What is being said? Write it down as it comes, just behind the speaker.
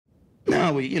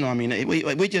No, we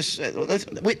just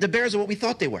the Bears are what we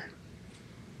thought they were.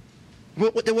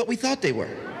 They're what we thought they were.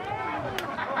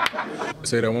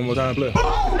 Say that one more time, play.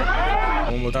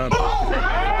 One more time.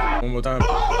 One more time.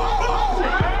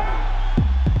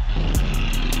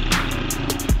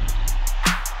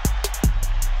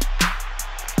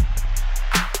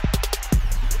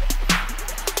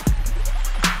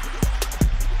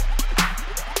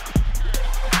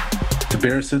 The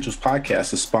Bear Essentials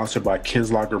podcast is sponsored by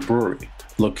Ken's Lager Brewery,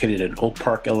 located in Oak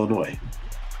Park, Illinois.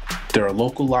 They're a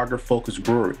local lager-focused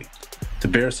brewery. The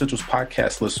Bear Essentials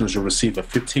podcast listeners will receive a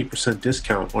 15%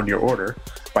 discount on your order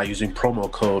by using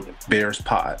promo code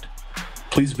BEARSPOD.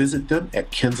 Please visit them at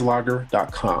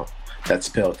kenslager.com. That's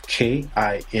spelled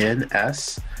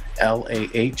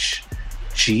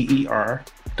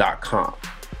KINSLAHGER.com.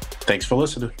 Thanks for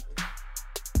listening.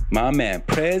 My man,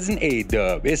 Prez and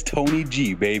A-Dub. It's Tony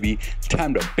G, baby.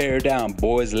 Time to bear down,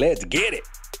 boys. Let's get it.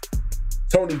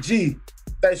 Tony G,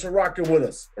 thanks for rocking with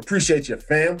us. Appreciate you,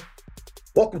 fam.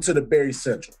 Welcome to the Bear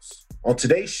Essentials. On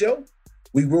today's show,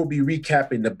 we will be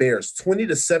recapping the Bears'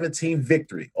 20-17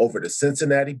 victory over the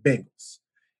Cincinnati Bengals.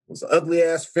 It was an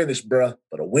ugly-ass finish, bruh,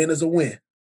 but a win is a win.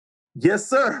 Yes,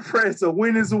 sir, Prez. A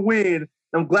win is a win.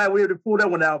 I'm glad we were able to pull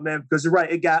that one out, man, because you're right.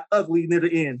 It got ugly near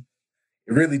the end.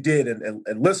 It really did.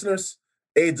 And listeners,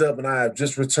 A-Dub and I have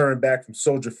just returned back from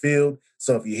Soldier Field.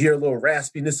 So if you hear a little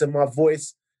raspiness in my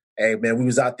voice, hey, man, we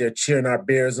was out there cheering our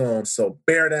Bears on. So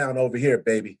bear down over here,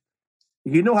 baby.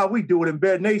 You know how we do it in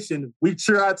Bear Nation. We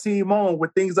cheer our team on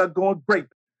when things are going great.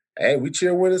 Hey, we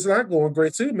cheer when it's not going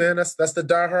great too, man. That's the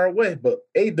diehard way. But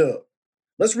A-Dub,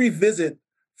 let's revisit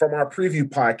from our preview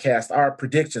podcast our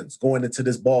predictions going into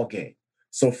this ball game.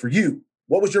 So for you,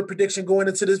 what was your prediction going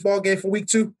into this ball game for week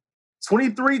 2?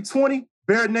 23-20,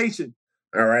 Bear Nation.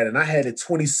 All right, and I had it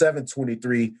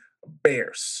 27-23,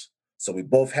 Bears. So we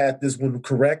both had this one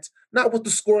correct. Not with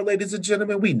the score, ladies and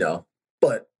gentlemen, we know.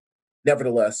 But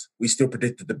nevertheless, we still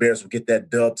predicted the Bears would get that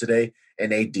dub today,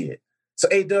 and they did. So,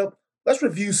 A-Dub, let's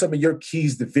review some of your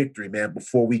keys to victory, man,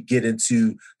 before we get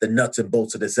into the nuts and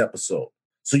bolts of this episode.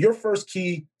 So your first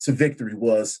key to victory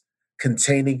was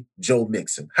containing Joe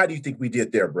Mixon. How do you think we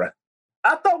did there, bruh?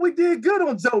 I thought we did good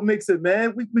on Joe Mixon,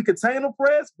 man. We contained him,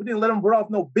 Prez. We didn't let him run off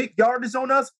no big yardage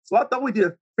on us. So I thought we did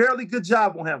a fairly good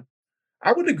job on him.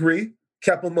 I would agree.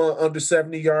 Kept him under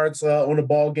 70 yards on the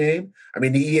ball game. I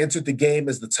mean, he entered the game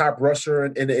as the top rusher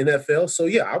in the NFL. So,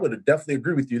 yeah, I would definitely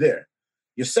agree with you there.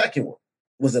 Your second one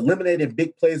was eliminating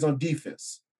big plays on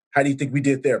defense. How do you think we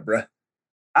did there, bruh?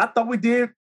 I thought we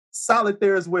did solid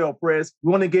there as well, Prez.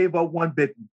 We only gave up one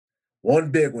big one.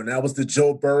 One big one. That was the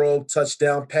Joe Burrow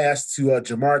touchdown pass to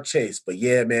Jamar Chase. But,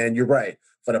 yeah, man, you're right.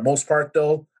 For the most part,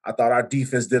 though, I thought our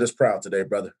defense did us proud today,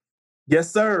 brother.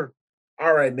 Yes, sir.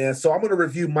 All right, man. So I'm going to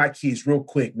review my keys real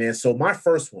quick, man. So my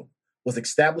first one was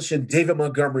establishing David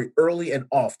Montgomery early and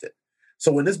often.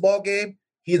 So in this ball game,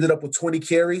 he ended up with 20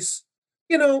 carries.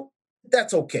 You know,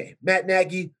 that's okay. Matt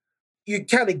Nagy, you're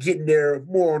kind of getting there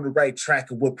more on the right track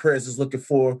of what Perez is looking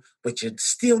for, but you're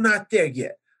still not there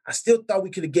yet. I still thought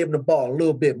we could have given the ball a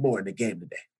little bit more in the game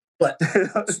today. But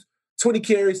 20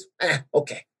 carries,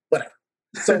 okay, whatever.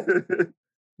 So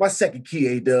my second key,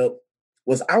 A-Dub,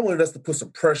 was I wanted us to put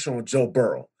some pressure on Joe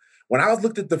Burrow. When I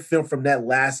looked at the film from that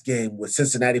last game when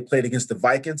Cincinnati played against the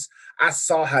Vikings, I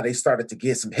saw how they started to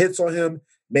get some hits on him,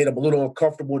 made him a little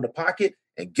uncomfortable in the pocket.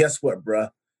 And guess what, bruh?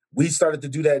 We started to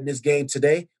do that in this game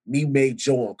today. Me made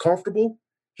Joe uncomfortable.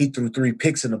 He threw 3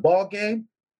 picks in the ball game.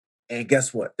 And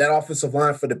guess what? That offensive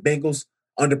line for the Bengals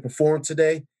underperformed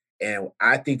today. And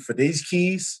I think for these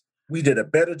keys, we did a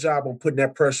better job on putting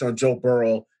that pressure on Joe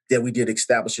Burrow than we did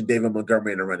establishing David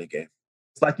Montgomery in the running game.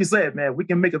 It's like you said, man, we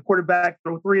can make a quarterback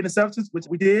throw 3 interceptions, which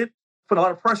we did. Put a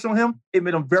lot of pressure on him. It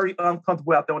made him very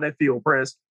uncomfortable out there on that field,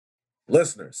 Prez.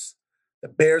 Listeners, the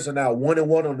Bears are now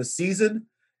 1-1 on the season.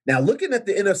 Now, looking at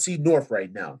the NFC North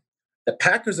right now, the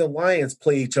Packers and Lions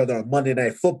play each other on Monday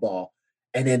Night Football.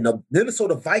 And then the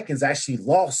Minnesota Vikings actually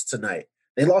lost tonight.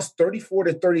 They lost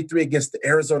 34-33 against the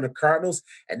Arizona Cardinals.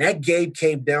 And that game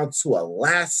came down to a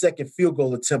last-second field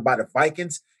goal attempt by the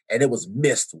Vikings, and it was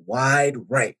missed wide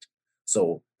right.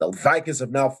 So the Vikings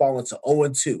have now fallen to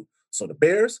 0-2. So the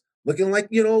Bears looking like,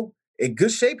 in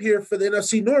good shape here for the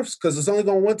NFC North because there's only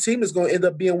one team that's going to end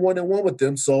up being 1-1 with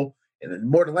them. So, and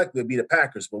more than likely it'll be the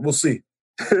Packers, but we'll see.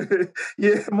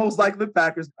 Yeah, most likely the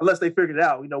Packers, unless they figure it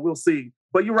out. We'll see.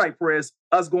 But you're right, Perez.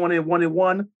 Us going in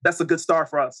 1-1, that's a good start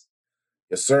for us.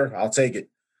 Yes, sir. I'll take it.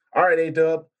 All right,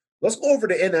 A-Dub. Let's go over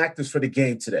the inactives for the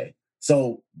game today.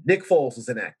 So Nick Foles was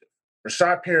inactive.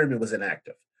 Rashad Perriman was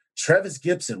inactive. Travis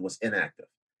Gibson was inactive.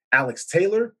 Alex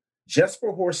Taylor,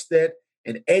 Jesper Horsted,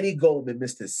 And Eddie Goldman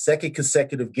missed his second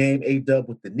consecutive game, A-Dub,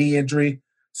 with the knee injury.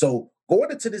 So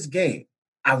going into this game,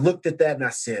 I looked at that and I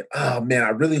said, oh, man, I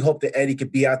really hope that Eddie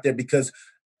could be out there because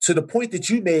to the point that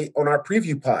you made on our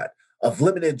preview pod of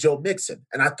limiting Joe Mixon,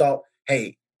 and I thought,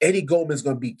 hey, Eddie Goldman's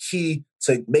going to be key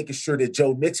to making sure that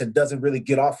Joe Mixon doesn't really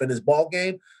get off in his ball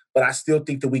game. But I still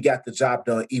think that we got the job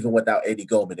done even without Eddie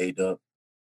Goldman, A-Dub.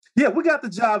 Yeah, we got the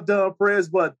job done, Perez,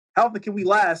 but how often can we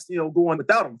last, going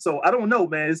without him? So I don't know,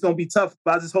 man. It's going to be tough,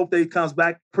 but I just hope that he comes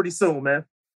back pretty soon, man.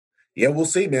 Yeah, we'll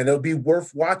see, man. It'll be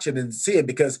worth watching and seeing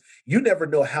because you never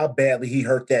know how badly he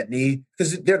hurt that knee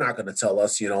because they're not going to tell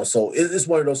us, So it's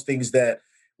one of those things that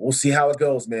we'll see how it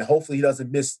goes, man. Hopefully he doesn't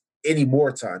miss any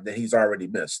more time than he's already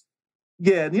missed.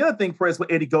 Yeah, and the other thing, Perez,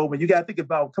 with Eddie Goldman, you got to think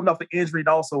about coming off the injury and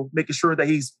also making sure that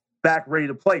he's back ready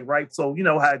to play, right? So you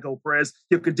know how it goes, Perez,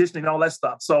 your conditioning, all that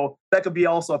stuff. So that could be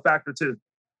also a factor too.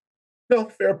 No,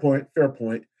 fair point.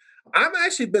 I've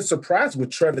actually been surprised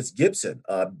with Travis Gibson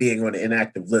being on the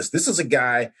inactive list. This is a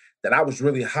guy that I was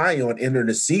really high on entering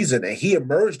the season, and he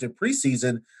emerged in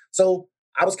preseason. So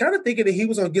I was kind of thinking that he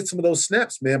was going to get some of those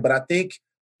snaps, man. But I think,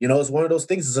 it's one of those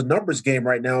things. It's a numbers game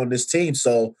right now on this team.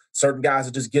 So certain guys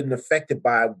are just getting affected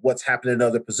by what's happening in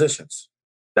other positions.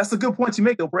 That's a good point you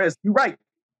make, though, Perez. You're right.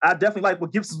 I definitely like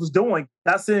what Gibson was doing.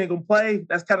 Not saying he's going to play.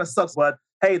 That kind of sucks. But,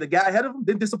 hey, the guy ahead of him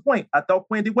didn't disappoint. I thought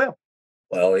Quinn did well.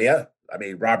 Well, yeah. I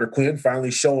mean, Robert Quinn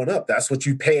finally showing up. That's what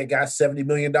you pay a guy $70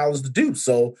 million to do.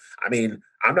 So, I mean,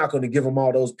 I'm not going to give him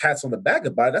all those pats on the back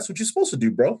about it. That's what you're supposed to do,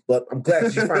 bro. But I'm glad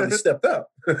that you finally stepped up.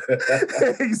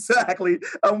 Exactly.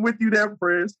 I'm with you there,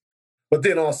 Perez. But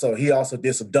then he also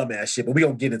did some dumbass shit. But we're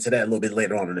going to get into that a little bit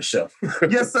later on in the show.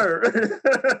 Yes, sir.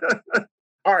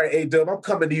 All right, A-Dub, I'm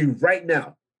coming to you right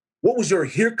now. What was your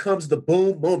Here Comes the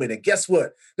Boom moment? And guess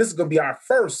what? This is going to be our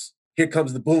first Here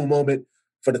Comes the Boom moment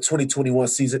for the 2021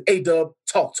 season. A-Dub,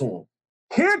 talk to him.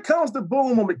 Here comes the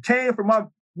boom moment. Came from my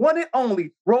one and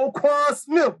only Roquan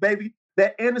Smith, baby.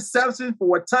 That interception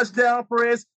for a touchdown,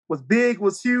 Perez, was big,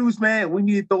 was huge, man. We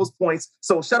needed those points.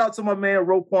 So shout out to my man,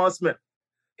 Roquan Smith.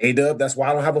 A-Dub, that's why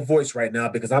I don't have a voice right now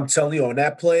because I'm telling you on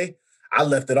that play, I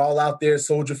left it all out there at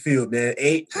Soldier Field, man.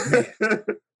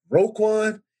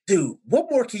 Roquan, dude,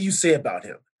 what more can you say about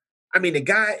him? I mean, the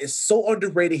guy is so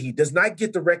underrated. He does not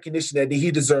get the recognition that he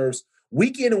deserves.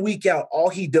 Week in and week out, all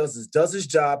he does is does his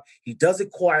job. He does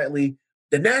it quietly.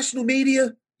 The national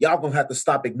media, y'all going to have to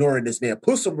stop ignoring this man.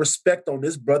 Put some respect on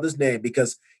this brother's name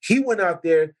because he went out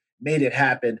there, made it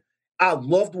happen. I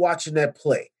loved watching that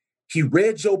play. He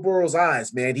read Joe Burrow's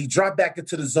eyes, man. He dropped back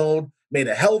into the zone, made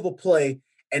a hell of a play,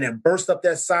 and then burst up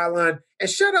that sideline. And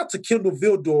shout out to Kendall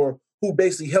Vildor, who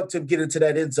basically helped him get into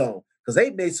that end zone because they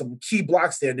made some key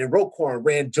blocks there, and then Roquan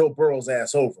ran Joe Burrow's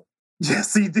ass over.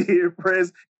 Yes, he did,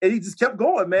 Perez. And he just kept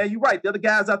going, man. You're right. The other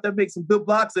guys out there make some good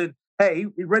blocks, and, hey,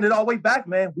 we ran it all the way back,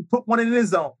 man. We put one in his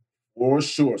zone. For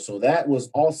sure. So that was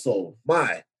also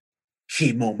my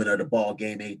key moment of the ball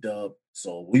game, A-Dub.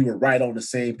 So we were right on the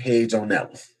same page on that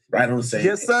one. Right on the same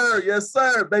Yes, page. sir. Yes,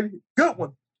 sir, baby. Good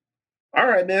one. All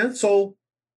right, man. So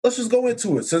let's just go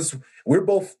into it. Since we're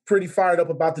both pretty fired up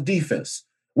about the defense,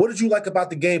 what did you like about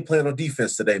the game plan on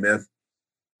defense today, man?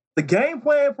 The game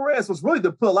plan, Perez, was really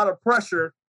to put a lot of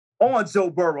pressure on Joe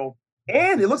Burrow.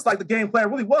 And it looks like the game plan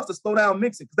really was to slow down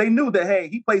Mixon because they knew that, hey,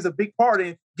 he plays a big part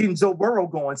in getting Joe Burrow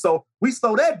going. So we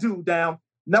slow that dude down.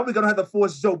 Now we're going to have to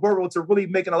force Joe Burrow to really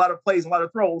making a lot of plays, a lot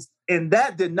of throws. And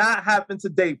that did not happen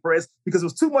today, Perez, because there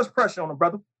was too much pressure on him,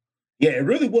 brother. Yeah, it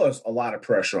really was a lot of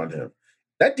pressure on him.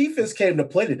 That defense came to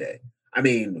play today. I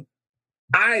mean,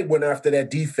 I went after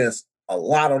that defense a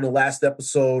lot on the last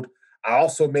episode. I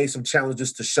also made some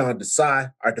challenges to Sean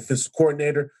Desai, our defensive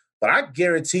coordinator. But I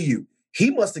guarantee you,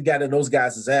 he must have gotten those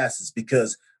guys' asses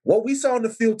because what we saw on the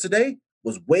field today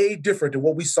was way different than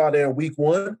what we saw there in week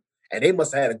one. And they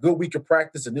must have had a good week of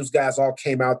practice, and those guys all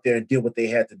came out there and did what they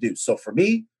had to do. So for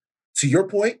me, to your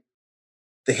point,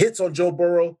 the hits on Joe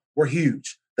Burrow were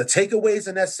huge. The takeaways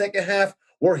in that second half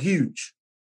were huge.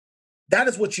 That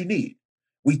is what you need.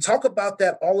 We talk about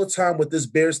that all the time with this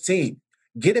Bears team.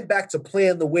 Getting back to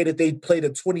playing the way that they played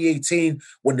in 2018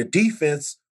 when the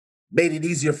defense made it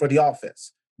easier for the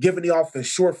offense, giving the offense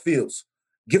short fields,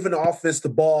 giving the offense the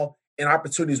ball and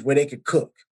opportunities where they could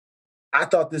cook. I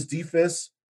thought this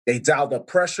defense, they dialed up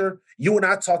pressure. You and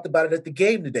I talked about it at the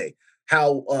game today,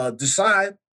 how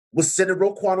Desai was sending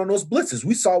Roquan on those blitzes.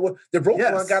 We saw that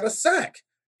Roquan got a sack.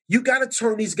 You got to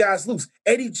turn these guys loose.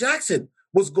 Eddie Jackson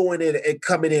was going in and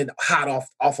coming in hot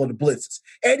off of the blitzes.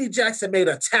 Eddie Jackson made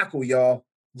a tackle, y'all.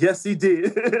 Yes, he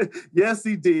did. Yes,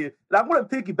 he did. And I want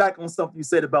to piggyback on something you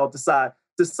said about Desai.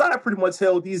 Desai pretty much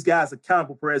held these guys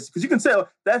accountable, Perez, because you can tell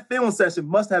that film session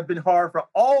must have been hard for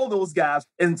all those guys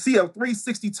and see a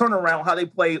 360 turnaround how they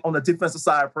played on the defensive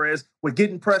side, Perez, with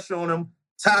getting pressure on them,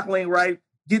 tackling right,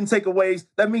 getting takeaways.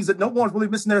 That means that no one's really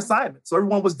missing their assignment. So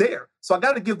everyone was there. So I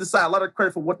got to give Desai a lot of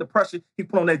credit for what the pressure he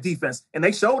put on that defense. And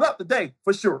they showed up today,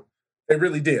 for sure. They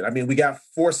really did. I mean, we got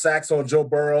 4 sacks on Joe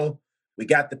Burrow. We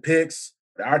got the picks.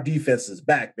 Our defense is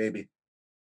back, baby.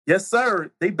 Yes,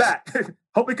 sir. They back.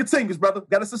 Hope it continues, brother.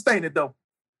 Got to sustain it, though.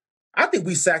 I think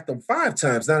we sacked them 5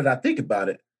 times now that I think about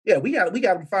it. Yeah, we got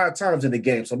them 5 times in the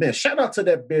game. So, man, shout out to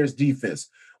that Bears defense.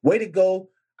 Way to go.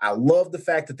 I love the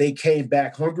fact that they came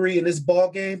back hungry in this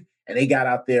ball game, and they got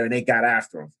out there and they got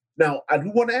after them. Now, I do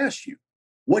want to ask you,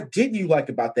 what didn't you like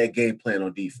about that game plan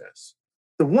on defense?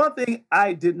 The one thing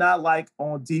I did not like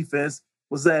on defense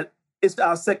was that it's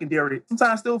our secondary.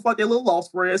 Sometimes still feel like they're a little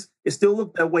lost, Perez. It still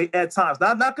looked that way at times.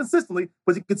 Not consistently,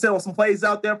 but you can tell on some plays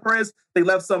out there, Perez, they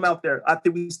left some out there. I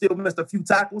think we still missed a few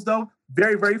tackles, though.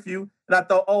 Very, very few. And I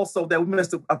thought also that we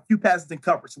missed a few passes in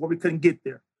coverage where we couldn't get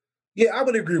there. Yeah, I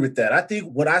would agree with that. I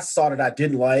think what I saw that I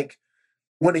didn't like,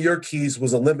 one of your keys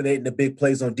was eliminating the big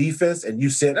plays on defense. And you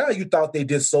said, you thought they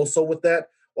did so-so with that.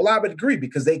 Well, I would agree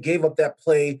because they gave up that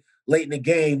play late in the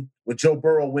game when Joe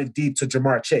Burrow went deep to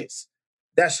Jamar Chase.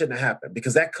 That shouldn't have happened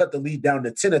because that cut the lead down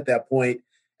to 10 at that point.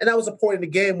 And that was a point in the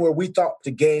game where we thought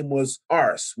the game was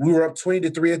ours. We were up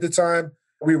 20-3 at the time.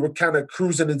 We were kind of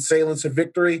cruising and sailing to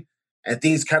victory. And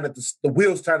things the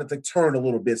wheels started to turn a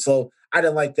little bit. So I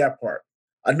didn't like that part.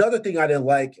 Another thing I didn't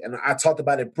like, and I talked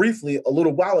about it briefly a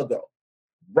little while ago,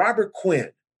 Robert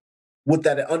Quinn with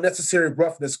that unnecessary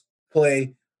roughness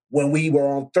play when we were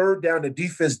on 3rd down, the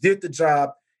defense did the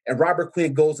job, and Robert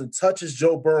Quinn goes and touches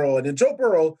Joe Burrow. And then Joe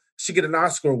Burrow should get an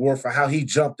Oscar award for how he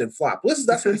jumped and flopped.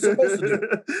 That's what he's supposed to do.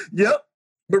 Yep.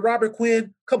 But Robert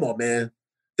Quinn, come on, man.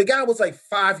 The guy was like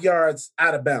 5 yards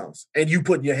out of bounds, and you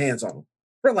putting your hands on him.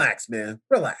 Relax, man.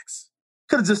 Relax.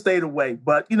 Could have just stayed away.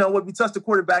 But, when we touch the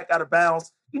quarterback out of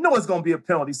bounds, it's going to be a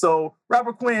penalty. So,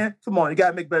 Robert Quinn, come on. You got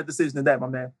to make better decisions than that, my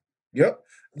man. Yep.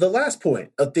 The last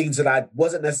point of things that I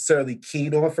wasn't necessarily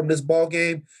keen on from this ball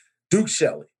game, Duke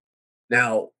Shelley.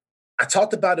 Now, I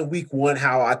talked about in week 1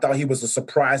 how I thought he was a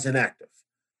surprise inactive.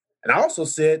 And I also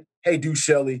said, hey, Duke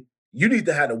Shelley, you need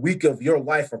to have a week of your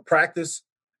life of practice,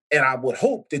 and I would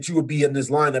hope that you would be in this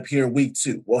lineup here in week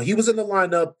 2. Well, he was in the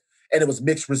lineup, and it was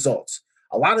mixed results.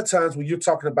 A lot of times when you're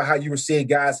talking about how you were seeing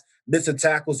guys missing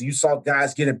tackles, you saw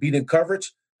guys getting beat in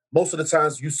coverage, most of the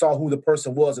times you saw who the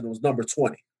person was, and it was number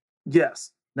 20.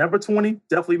 Yes. Number 20,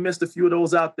 definitely missed a few of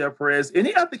those out there, Perez. And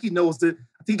I think he knows it.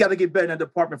 I think he got to get better in that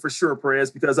department for sure, Perez,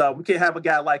 because we can't have a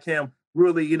guy like him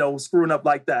really, screwing up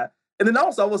like that. And then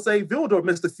also, I will say, Vildor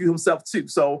missed a few himself, too.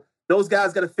 So those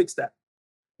guys got to fix that.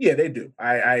 Yeah, they do.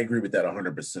 I agree with that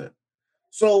 100%.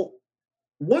 So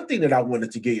one thing that I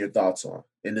wanted to get your thoughts on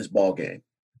in this ball game,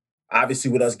 obviously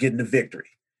with us getting the victory.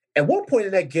 At what point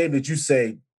in that game did you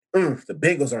say, the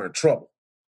Bengals are in trouble?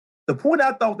 The point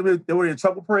I thought they were in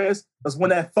trouble, Perez, was when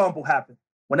that fumble happened.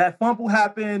 When that fumble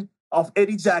happened off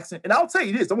Eddie Jackson, and I'll tell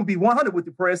you this, I'm going to be 100 with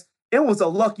you, Perez. It was a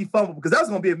lucky fumble because that was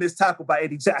going to be a missed tackle by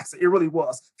Eddie Jackson. It really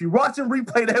was. If you watch and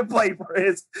replay that play,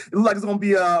 Perez, it looked like it's going to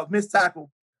be a missed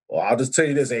tackle. Well, I'll just tell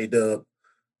you this, A-Dub.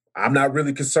 I'm not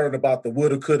really concerned about the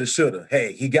woulda, coulda, shoulda.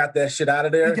 Hey, he got that shit out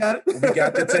of there. We got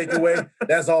the takeaway.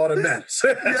 That's all that matters.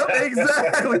 Yep,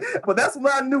 exactly. But that's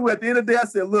what I knew at the end of the day. I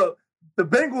said, look, the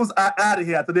Bengals are out of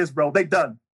here after this, bro. They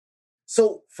done.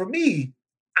 So for me,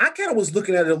 I kind of was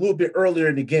looking at it a little bit earlier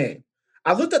in the game.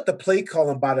 I looked at the play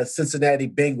calling by the Cincinnati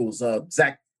Bengals,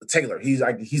 Zach Taylor.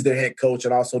 He's their head coach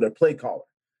and also their play caller.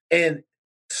 And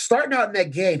starting out in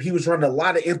that game, he was running a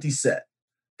lot of empty set.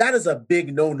 That is a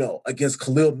big no-no against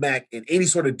Khalil Mack in any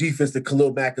sort of defense that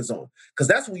Khalil Mack is on. Because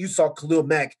that's when you saw Khalil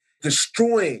Mack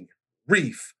destroying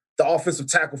Reef, the offensive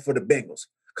tackle for the Bengals.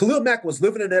 Khalil Mack was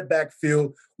living in that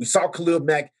backfield. We saw Khalil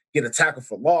Mack get a tackle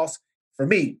for loss. For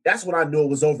me, that's when I knew it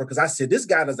was over because I said, this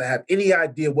guy doesn't have any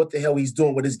idea what the hell he's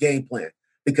doing with his game plan.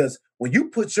 Because when you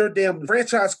put your damn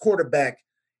franchise quarterback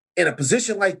in a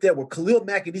position like that where Khalil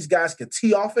Mack and these guys can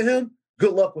tee off of him,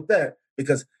 good luck with that.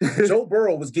 Because Joe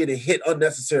Burrow was getting hit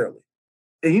unnecessarily.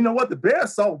 And you know what? The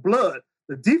Bears saw blood.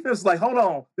 The defense was like, hold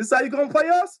on, this is how you going to play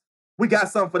us? We got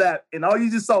something for that. And all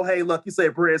you just saw, hey, look, you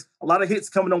said, Perez, a lot of hits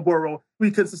coming on Burrow. We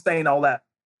couldn't sustain all that.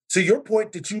 To your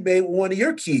point that you made one of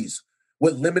your keys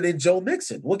with limiting Joe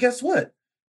Mixon. Well, guess what?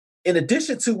 In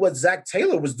addition to what Zach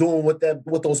Taylor was doing with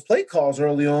those play calls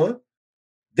early on,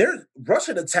 their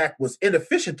rushing attack was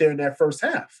inefficient there in that first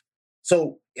half.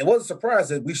 So it wasn't a surprise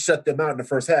that we shut them out in the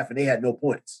first half and they had no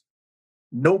points.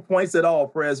 No points at all,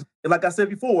 Perez. And like I said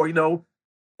before,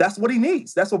 that's what he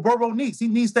needs. That's what Burrow needs. He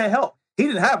needs that help. he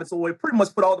didn't have it. So it pretty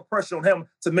much put all the pressure on him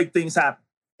to make things happen.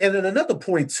 And then another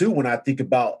point, too, when I think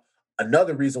about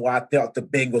another reason why I thought the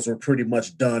Bengals were pretty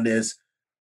much done is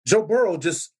Joe Burrow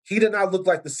he did not look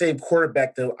like the same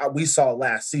quarterback that we saw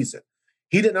last season.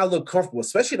 He did not look comfortable,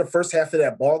 especially in the first half of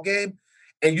that ball game.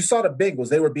 And you saw the Bengals,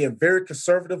 they were being very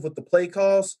conservative with the play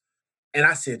calls. And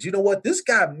I said, you know what? This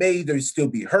guy may either still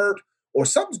be hurt or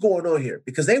something's going on here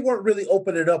because they weren't really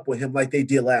opening up with him like they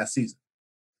did last season.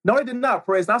 No, they did not,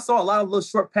 Perez. And I saw a lot of little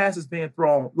short passes being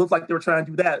thrown. Looked like they were trying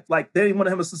to do that. Like they didn't want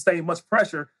him to sustain much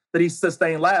pressure that he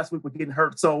sustained last week with getting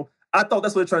hurt. So I thought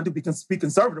that's what they're trying to do, be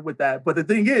conservative with that. But the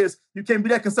thing is, you can't be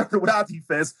that conservative without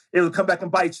defense. It'll come back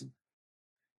and bite you.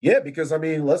 Yeah, because, I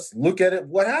mean, let's look at it.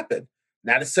 What happened?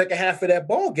 Now, the second half of that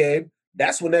ball game,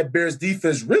 that's when that Bears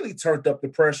defense really turned up the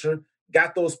pressure,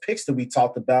 got those picks that we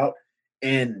talked about.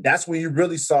 And that's when you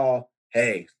really saw,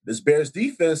 hey, this Bears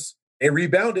defense, they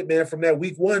rebounded, man, from that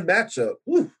week 1 matchup.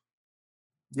 Woo.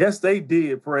 Yes, they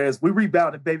did, Perez. We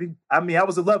rebounded, baby. I mean, I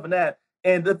was loving that.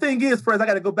 And the thing is, Perez, I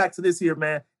got to go back to this here,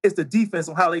 man. It's the defense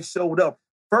on how they showed up.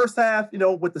 First half,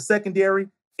 with the secondary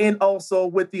and also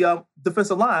with the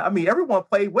defensive line. I mean, everyone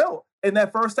played well in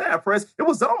that first half, Perez. It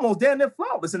was almost damn near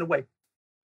flawless in a way.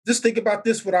 Just think about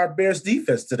this with our Bears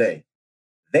defense today.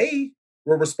 They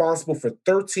were responsible for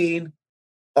 13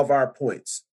 of our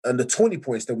points and the 20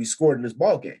 points that we scored in this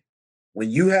ball game.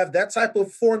 When you have that type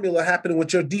of formula happening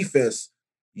with your defense,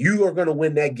 you are going to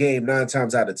win that game 9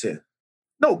 times out of 10.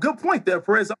 No, good point there,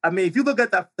 Perez. I mean, if you look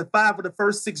at the 5 of the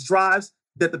first 6 drives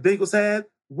that the Bengals had,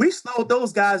 we slowed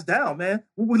those guys down, man.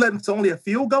 We let them to only a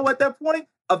field goal at that point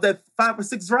of that 5 or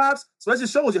 6 drives. So that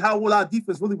just shows you how well our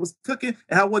defense really was cooking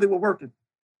and how well they were working.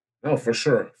 Oh, for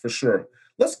sure, for sure.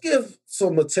 Let's give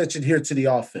some attention here to the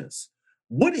offense.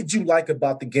 What did you like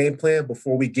about the game plan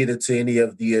before we get into any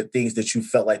of the things that you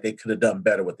felt like they could have done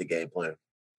better with the game plan?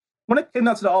 When it came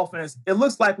down to the offense, it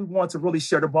looks like we want to really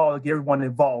share the ball and get everyone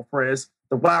involved, Perez.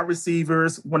 The wide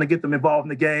receivers want to get them involved in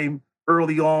the game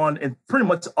early on and pretty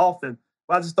much often.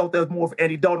 But I just thought there was more of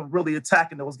Andy Dalton really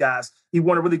attacking those guys. He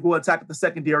wanted to really go attack at the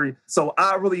secondary. So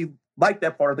I really like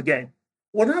that part of the game.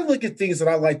 When I look at things that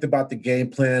I liked about the game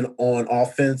plan on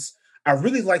offense, I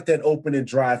really liked that opening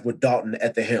drive with Dalton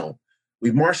at the helm.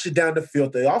 We marched it down the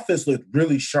field. The offense looked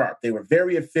really sharp. They were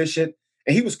very efficient,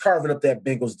 and he was carving up that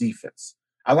Bengals defense.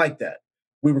 I like that.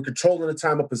 We were controlling the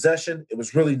time of possession. It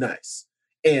was really nice.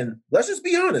 And let's just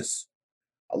be honest.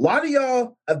 A lot of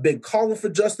y'all have been calling for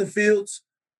Justin Fields,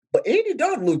 but Andy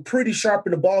Dalton looked pretty sharp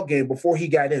in the ball game before he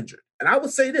got injured. And I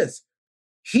would say this.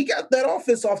 He got that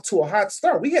offense off to a hot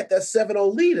start. We had that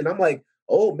 7-0 lead, and I'm like,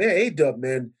 oh, man, A-Dub,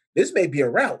 man, this may be a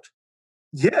rout.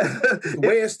 Yeah. The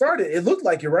way it started, it looked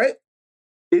like it, right?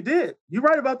 It did. You're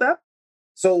right about that.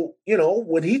 So,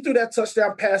 when he threw that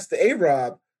touchdown pass to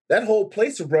A-Rob, that whole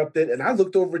place erupted, and I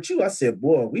looked over at you. I said,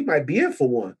 boy, we might be in for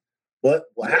one. But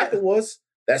what happened was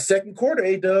that second quarter,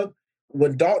 A-Dub,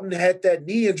 when Dalton had that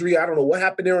knee injury, I don't know what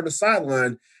happened there on the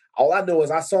sideline. All I know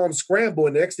is I saw him scramble,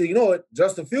 and the next thing you know,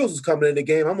 Justin Fields was coming in the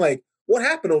game. I'm like, what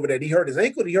happened over there? Did he hurt his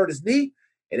ankle? Did he hurt his knee?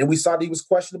 And then we saw that he was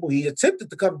questionable. He attempted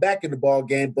to come back in the ball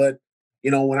game, but,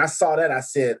 when I saw that, I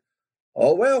said,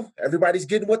 oh, well, everybody's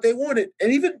getting what they wanted.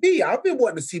 And even me, I've been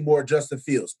wanting to see more Justin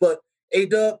Fields. But,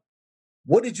 A-Dub,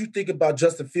 what did you think about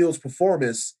Justin Fields'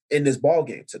 performance in this ball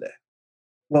game today?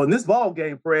 Well, in this ball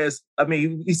game, Perez, I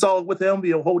mean, you saw it with him,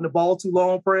 holding the ball too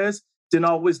long, Perez. Didn't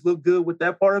always look good with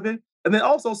that part of it. And then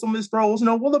also some of his throws, were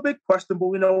a little bit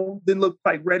questionable, didn't look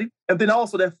quite ready. And then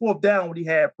also that 4th down when he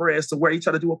had Perez, to where he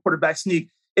tried to do a quarterback sneak,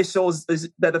 it shows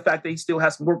that the fact that he still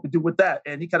has some work to do with that.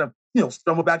 And he kind of,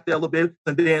 stumbled back there a little bit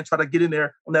and then try to get in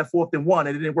there on that 4th and 1,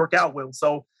 and it didn't work out well.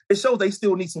 So it shows they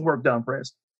still need some work done,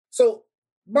 Perez. So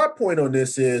my point on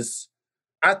this is,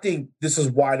 I think this is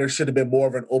why there should have been more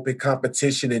of an open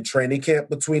competition in training camp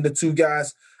between the two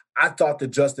guys. I thought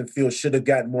that Justin Fields should have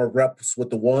gotten more reps with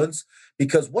the ones,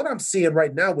 because what I'm seeing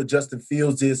right now with Justin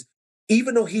Fields is,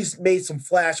 even though he's made some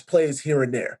flash plays here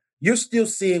and there, you're still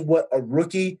seeing what a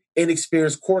rookie,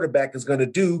 inexperienced quarterback is going to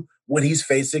do when he's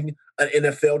facing an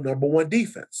NFL #1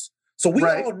 defense. So we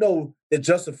all know that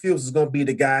Justin Fields is going to be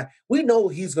the guy. We know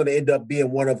he's going to end up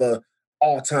being one of the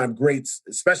all-time greats,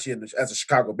 especially as a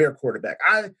Chicago Bear quarterback.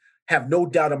 I have no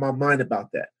doubt in my mind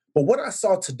about that. But what I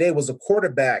saw today was a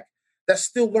quarterback that's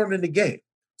still learning the game.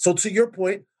 So to your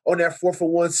point, on that 4th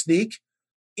and 1 sneak,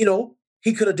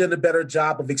 he could have done a better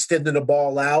job of extending the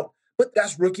ball out, but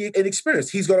that's rookie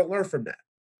inexperience. He's going to learn from that.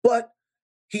 But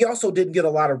he also didn't get a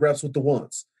lot of reps with the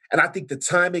ones. And I think the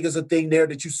timing is a thing there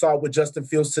that you saw with Justin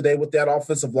Fields today with that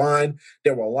offensive line.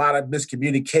 There were a lot of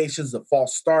miscommunications, the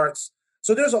false starts.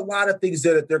 So there's a lot of things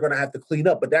there that they're going to have to clean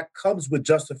up, but that comes with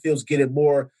Justin Fields getting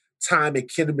more time and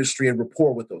chemistry and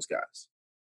rapport with those guys.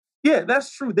 Yeah,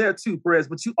 that's true there too, Perez.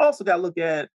 But you also got to look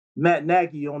at Matt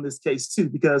Nagy on this case too,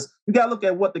 because you got to look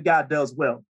at what the guy does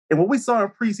well. And what we saw in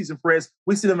preseason, Perez,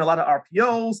 we see them in a lot of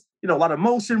RPOs, a lot of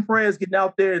motion, Perez, getting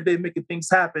out there and then making things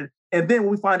happen. And then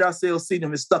when we find ourselves seeing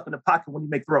him is stuck in the pocket when he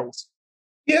make throws.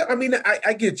 Yeah, I mean,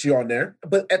 I get you on there.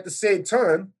 But at the same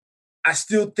time, I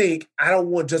still think I don't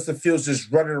want Justin Fields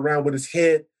just running around with his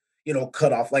head,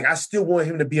 cut off. Like, I still want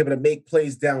him to be able to make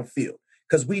plays downfield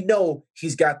because we know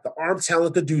he's got the arm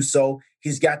talent to do so.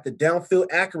 He's got the downfield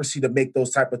accuracy to make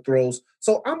those type of throws.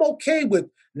 So I'm okay with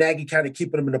Nagy kind of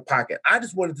keeping him in the pocket. I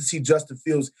just wanted to see Justin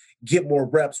Fields get more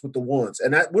reps with the ones.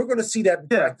 And we're going to see that in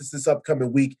practice this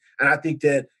upcoming week. And I think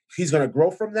that he's going to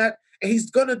grow from that. And he's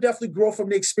going to definitely grow from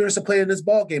the experience of playing this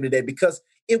ball game today because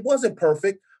it wasn't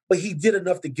perfect, but he did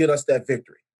enough to get us that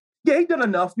victory. Yeah, he did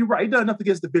enough. You're right. He did enough to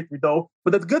get us the victory, though.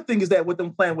 But the good thing is that with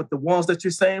them playing with the ones that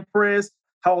you're saying, Perez,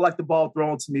 how I like the ball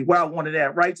thrown to me, where I wanted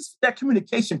that, right? Just that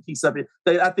communication piece of it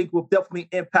that I think will definitely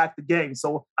impact the game.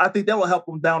 So I think that will help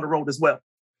them down the road as well.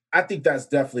 I think that's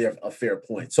definitely a fair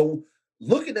point. So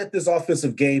looking at this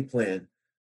offensive game plan,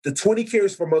 the 20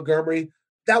 carries for Montgomery,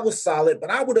 that was solid.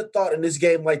 But I would have thought in this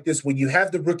game like this, when you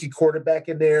have the rookie quarterback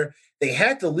in there, they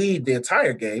had to lead the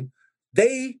entire game.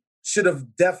 They should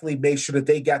have definitely made sure that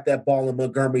they got that ball in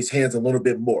Montgomery's hands a little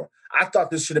bit more. I thought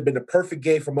this should have been the perfect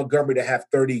game for Montgomery to have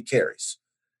 30 carries.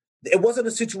 It wasn't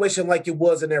a situation like it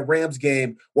was in that Rams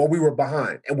game where we were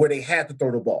behind and where they had to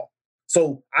throw the ball.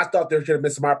 So I thought there should have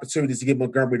been some opportunities to give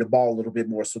Montgomery the ball a little bit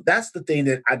more. So that's the thing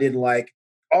that I didn't like.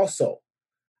 Also,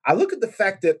 I look at the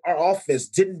fact that our offense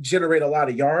didn't generate a lot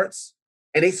of yards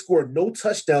and they scored no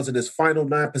touchdowns in his final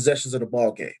 9 possessions of the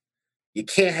ball game. You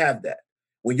can't have that.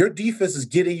 When your defense is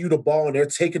getting you the ball and they're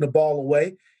taking the ball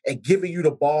away and giving you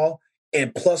the ball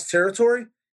in plus territory,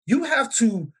 you have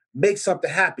to make something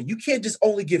happen. You can't just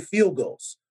only get field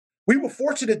goals. We were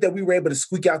fortunate that we were able to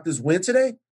squeak out this win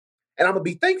today, and I'm going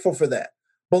to be thankful for that.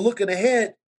 But looking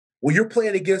ahead, when you're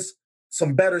playing against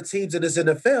some better teams in this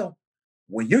NFL,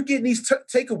 when you're getting these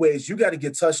takeaways, you got to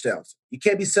get touchdowns. You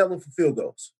can't be settling for field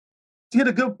goals. You hit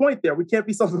a good point there. We can't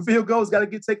be settling for field goals. Got to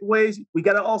get takeaways. We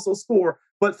got to also score.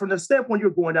 But from the standpoint you're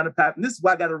going down the path, and this is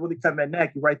why I got to really come at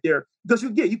Nagy right there, because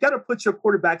you got to put your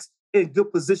quarterbacks in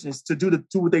good positions to do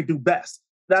what they do best.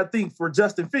 And I think for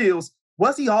Justin Fields,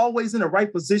 was he always in the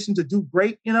right position to do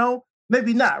great?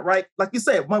 Maybe not, right? Like you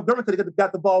said, Montgomery could have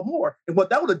got the ball more. And what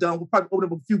that would have done would probably open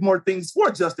up a few more things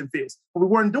for Justin Fields. But we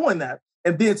weren't doing that.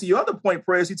 And then to your other point,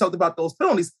 Perez, you talked about those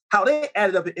penalties, how they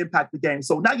added up and impact the game.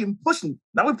 So now we're pushing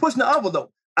the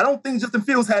envelope. I don't think Justin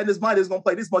Fields had in his mind he was going to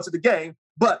play this much of the game,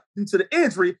 but due to the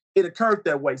injury, it occurred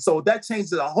that way. So that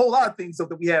changes a whole lot of things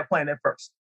that we had playing at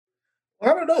first. I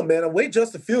don't know, man. The way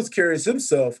Justin Fields carries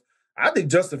himself, I think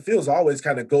Justin Fields always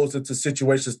kind of goes into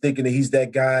situations thinking that he's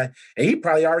that guy. And he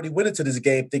probably already went into this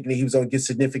game thinking that he was going to get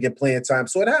significant playing time.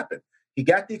 So it happened. He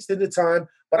got the extended time.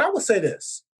 But I will say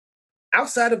this.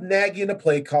 Outside of Nagy and the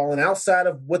play call and outside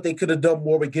of what they could have done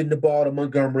more with getting the ball to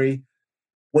Montgomery,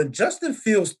 when Justin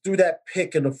Fields threw that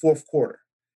pick in the fourth quarter,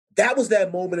 that was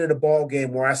that moment in the ball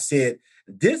game where I said,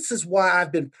 this is why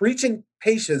I've been preaching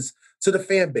patience to the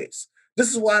fan base.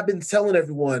 This is why I've been telling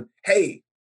everyone, hey,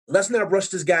 let's not rush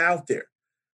this guy out there.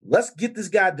 Let's get this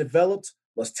guy developed.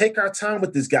 Let's take our time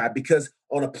with this guy because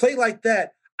on a play like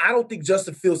that, I don't think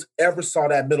Justin Fields ever saw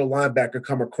that middle linebacker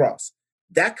come across.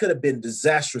 That could have been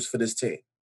disastrous for this team.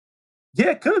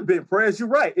 Yeah, it could have been, Perez. You're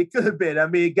right. It could have been. I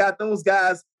mean, it got those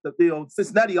guys,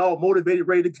 Cincinnati all motivated,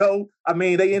 ready to go. I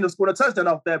mean, they ended up scoring a touchdown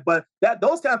off that, but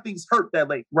those kind of things hurt that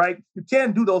late, right? You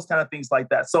can't do those kind of things like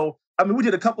that. So, I mean, we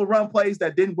did a couple of run plays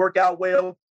that didn't work out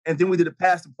well, and then we did a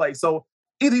passing play. So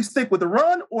either you stick with the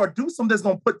run or do something that's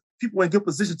going to put people in good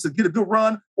position to get a good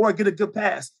run or get a good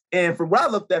pass. And from what I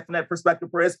looked at from that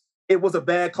perspective, Perez, it was a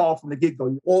bad call from the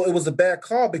get-go. Well, it was a bad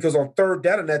call because on third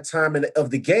down in that time of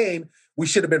the game, we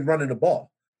should have been running the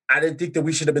ball. I didn't think that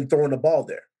we should have been throwing the ball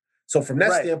there. So from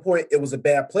that standpoint, it was a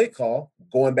bad play call,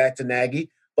 going back to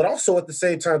Nagy. But also at the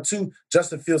same time, too,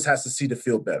 Justin Fields has to see the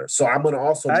field better. So I'm going to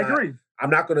also agree. I'm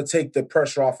not going to take the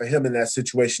pressure off of him in that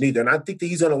situation either. And I think that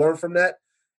he's going to learn from that.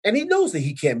 And he knows that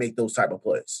he can't make those type of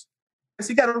plays. So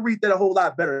you got to read that a whole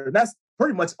lot better. And that's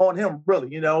pretty much on him,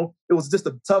 really. It was just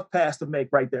a tough pass to make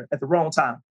right there at the wrong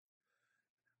time.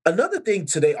 Another thing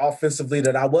today offensively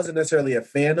that I wasn't necessarily a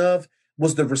fan of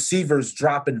was the receivers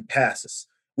dropping passes.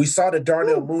 We saw that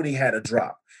Darnell Mooney had a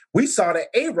drop. We saw that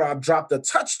A-Rob dropped a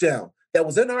touchdown that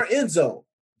was in our end zone.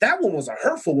 That one was a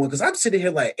hurtful one because I'm sitting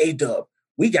here like, A-Dub,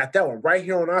 we got that one right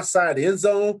here on our side of the end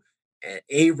zone, and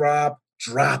A-Rob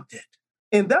dropped it.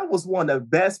 And that was one of the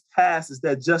best passes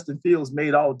that Justin Fields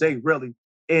made all day, really.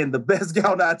 and the best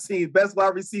guy on our team, best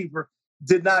wide receiver,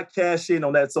 did not cash in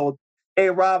on that. So, hey,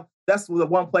 Rob, that's the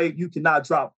one play you cannot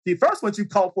drop. The first one you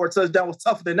called for a touchdown was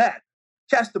tougher than that.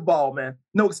 Catch the ball, man.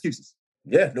 No excuses.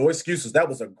 Yeah, no excuses. That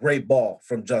was a great ball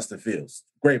from Justin Fields.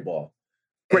 Great ball.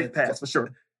 Great pass for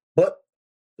sure. But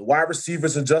the wide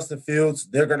receivers and Justin Fields,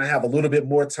 they're going to have a little bit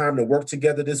more time to work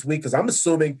together this week because I'm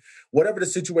assuming whatever the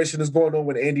situation is going on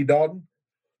with Andy Dalton,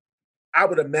 I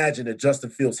would imagine that Justin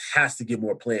Fields has to get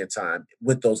more playing time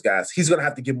with those guys. He's going to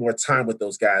have to get more time with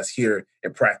those guys here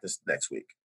in practice next week.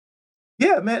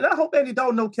 Yeah, man. I hope Andy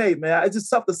Dalton okay, man. It's just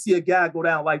tough to see a guy go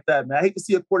down like that, man. I hate to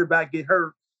see a quarterback get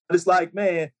hurt. But it's like,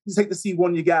 man, you just hate to see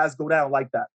one of your guys go down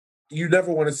like that. You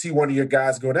never want to see one of your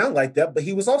guys go down like that, but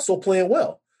he was also playing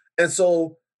well. And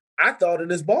so I thought in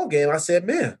this ball game, I said,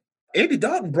 man, Andy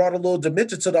Dalton brought a little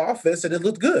dimension to the offense and it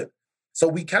looked good. So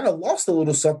we kind of lost a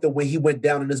little something when he went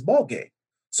down in this ball game.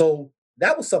 So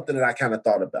that was something that I kind of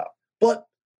thought about. But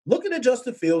looking at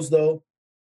Justin Fields, though,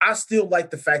 I still like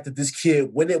the fact that this kid,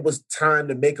 when it was time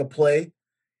to make a play,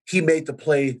 he made the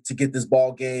play to get this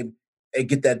ball game and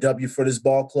get that W for this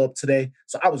ball club today.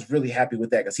 So I was really happy with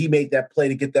that because he made that play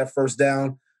to get that first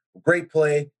down. Great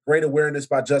play, great awareness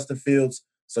by Justin Fields.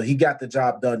 So he got the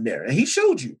job done there. And he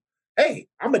showed you, hey,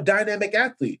 I'm a dynamic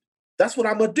athlete. That's what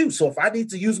I'm going to do. So if I need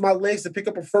to use my legs to pick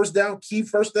up a first down, key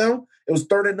first down, it was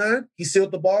 3rd and 9, he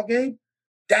sealed the ball game.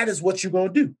 That is what you're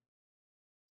going to do.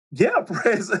 Yeah,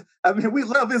 Prez. I mean, we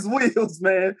love his wheels,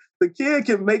 man. The kid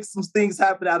can make some things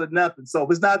happen out of nothing. So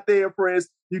if it's not there, Prez,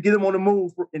 you get him on the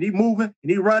move, and he moving, and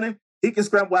he running, he can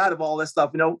scramble out of all that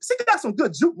stuff, you know. See, he got some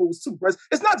good juke moves too, Prez.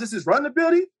 It's not just his running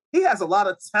ability. He has a lot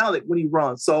of talent when he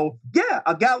runs. So, yeah,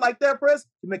 a guy like that, Prez,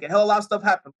 can make a hell of a lot of stuff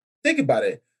happen. Think about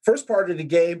it. First part of the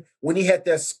game, when he had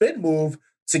that spin move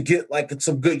to get like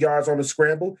some good yards on the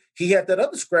scramble, he had that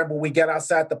other scramble when he got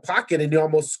outside the pocket and he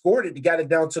almost scored it. He got it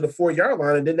down to the 4-yard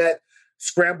line. And then that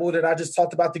scramble that I just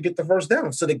talked about to get the first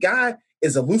down. So the guy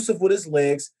is elusive with his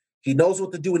legs. He knows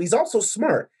what to do. And he's also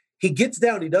smart. He gets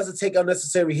down. He doesn't take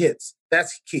unnecessary hits.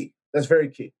 That's key. That's very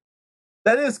key.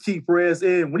 That is key, Perez.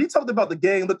 And when he talked about the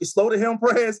game looking slow to him,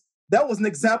 Perez, that was an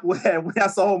example of that. When I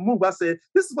saw him move, I said,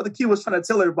 this is what the kid was trying to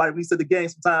tell everybody when he said the game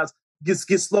sometimes gets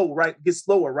slow, right? Gets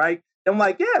slower, right? And I'm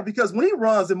like, yeah, because when he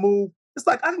runs and moves, it's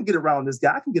like, I can get around this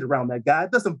guy. I can get around that guy.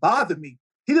 It doesn't bother me.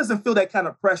 He doesn't feel that kind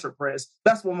of pressure, Perez.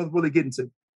 That's what I'm really getting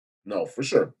to. No, for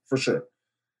sure. For sure.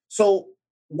 So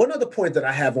one other point that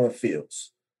I have on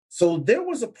Fields. So there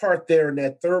was a part there in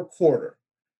that third quarter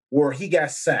where he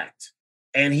got sacked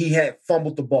and he had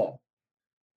fumbled the ball.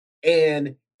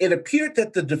 And it appeared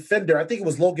that the defender, I think it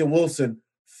was Logan Wilson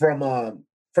from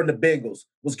the Bengals,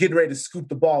 was getting ready to scoop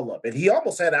the ball up. And he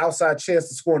almost had an outside chance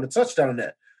to score on a touchdown on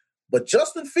that. But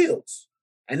Justin Fields,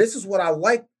 and this is what I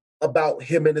like about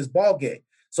him in his ball game.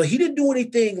 So he didn't do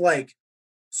anything like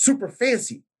super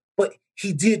fancy, but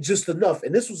he did just enough.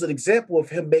 And this was an example of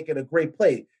him making a great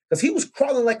play because he was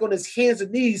crawling like on his hands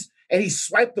and knees and he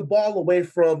swiped the ball away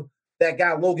from that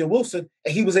guy, Logan Wilson,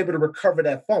 and he was able to recover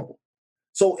that fumble.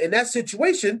 So in that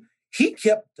situation, he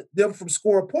kept them from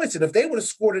scoring points. And if they would have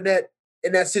scored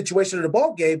in that situation in the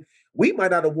ball game, we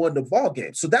might not have won the ball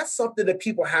game. So that's something that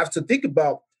people have to think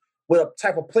about with a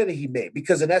type of play that he made.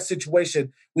 Because in that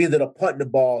situation, we ended up punting the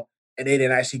ball and they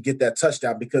didn't actually get that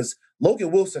touchdown because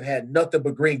Logan Wilson had nothing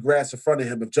but green grass in front of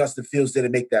him if Justin Fields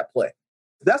didn't make that play.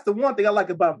 That's the one thing I like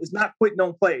about him is not quitting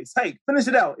on plays. Hey, finish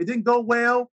it out. It didn't go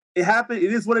well. It happened.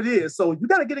 It is what it is. So you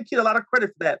got to get a kid a lot of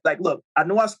credit for that. Like, look, I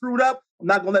know I screwed up. I'm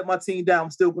not going to let my team down.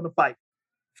 I'm still going to fight.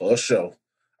 For sure.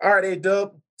 All right,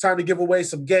 A-Dub, time to give away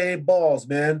some game balls,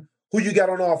 man. Who you got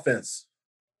on offense?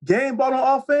 Game ball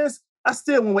on offense? I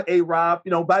still went with A-Rob.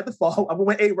 By default, I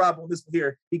went with A-Rob on this one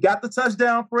here. He got the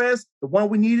touchdown press, the one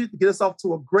we needed to get us off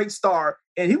to a great start.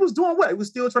 And he was doing well. He was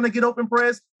still trying to get open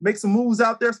press, make some moves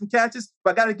out there, some catches.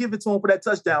 But I got to give it to him for that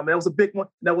touchdown, man. That was a big one.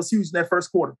 And that was huge in that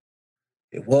first quarter.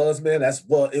 It was, man.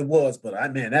 It was. But,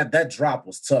 that drop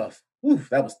was tough. Oof,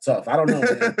 that was tough. I don't know,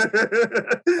 man.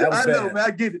 I know, man.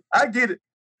 I get it.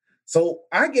 So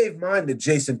I gave mine to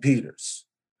Jason Peters.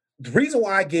 The reason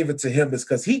why I gave it to him is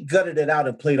because he gutted it out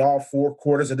and played all 4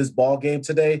 quarters of this ball game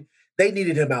today. They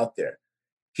needed him out there.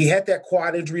 He had that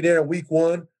quad injury there in week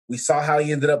 1. We saw how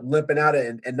he ended up limping out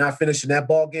and not finishing that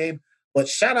ball game. But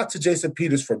shout out to Jason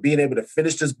Peters for being able to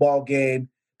finish this ball game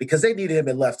because they needed him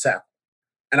at left tackle.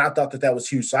 And I thought that was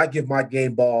huge. So I give my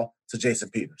game ball to Jason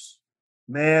Peters.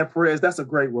 Man, Perez, that's a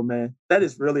great one, man. That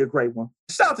is really a great one.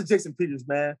 Shout out to Jason Peters,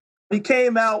 man. He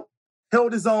came out,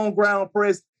 held his own ground,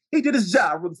 Perez. He did his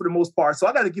job really for the most part. So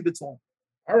I got to give it to him.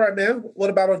 All right, man. What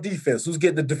about on defense? Who's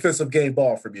getting the defensive game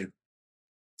ball from you?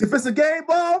 Defensive game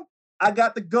ball, I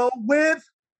got to go with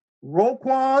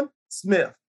Roquan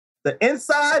Smith. the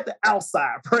inside, the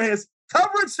outside, Perez.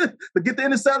 Coverage to get the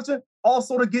interception,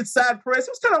 also to get sacked, Perez.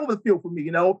 It was kind of over the field for me,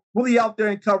 really out there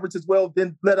in coverage as well,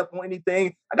 didn't let up on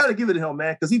anything. I got to give it to him,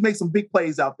 man, because he made some big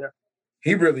plays out there.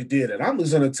 He really did. And I'm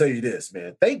just going to tell you this,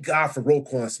 man. Thank God for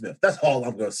Roquan Smith. That's all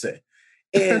I'm going to say.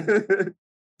 And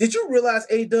did you realize,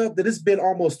 A-Dub, that it's been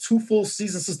almost 2 full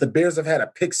seasons since the Bears have had a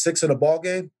pick 6 in a ball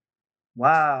game?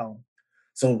 Wow.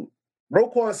 So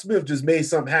Roquan Smith just made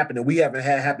something happen that we haven't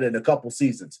had happen in a couple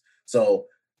seasons. So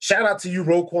shout out to you,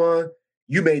 Roquan.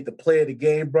 You made the play of the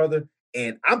game, brother.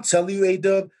 And I'm telling you,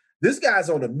 A-Dub, this guy's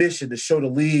on a mission to show the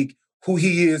league who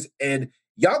he is. And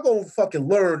y'all gonna fucking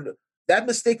learn that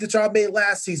mistake that y'all made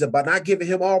last season by not giving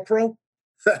him All-Pro.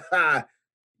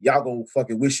 Y'all gonna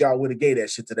fucking wish y'all would have gave that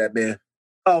shit to that man.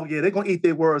 Oh, yeah, they're going to eat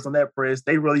their words on that, Perez.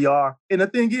 They really are. And the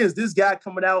thing is, this guy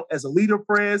coming out as a leader,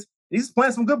 Perez, he's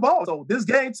playing some good ball. So this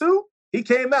game, too, he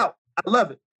came out. I love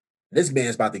it. This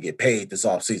man's about to get paid this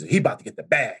offseason. He about to get the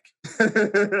bag.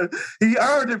 He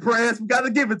earned it, Perez. We got to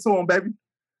give it to him, baby.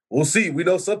 We'll see. We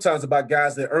know sometimes about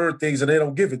guys that earn things and they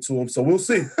don't give it to them, so we'll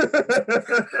see.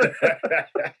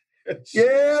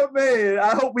 Yeah, man.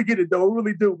 I hope we get it, though. We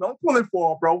really do. I'm pulling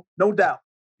for him, bro. No doubt.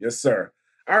 Yes, sir.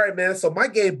 All right, man. So my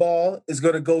game ball is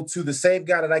going to go to the same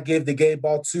guy that I gave the game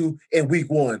ball to in week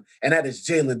 1, and that is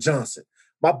Jalen Johnson.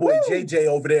 My boy JJ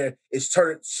over there is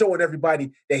showing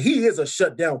everybody that he is a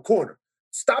shutdown corner.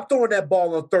 Stop throwing that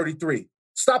ball on 33.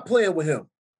 Stop playing with him.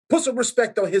 Put some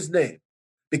respect on his name.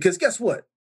 Because guess what?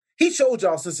 He showed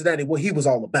y'all Cincinnati what he was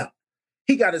all about.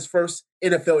 He got his first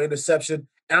NFL interception,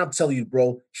 and I'm telling you,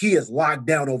 bro, he is locked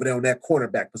down over there on that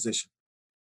cornerback position.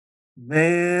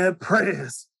 Man,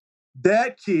 Perez,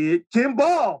 that kid can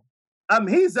ball.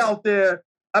 He's out there,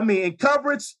 in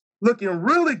coverage, looking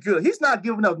really good. He's not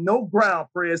giving up no ground,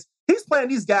 Perez. He's playing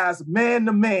these guys man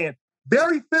to man,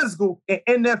 very physical and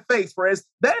in their face, Perez.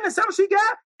 That interception he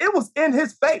got, it was in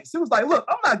his face. It was like, look,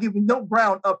 I'm not giving no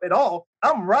ground up at all.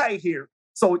 I'm right here.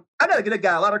 So I got to give that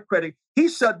guy a lot of credit. He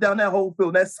shut down that whole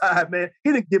field, that side, man.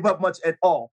 He didn't give up much at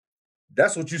all.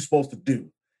 That's what you're supposed to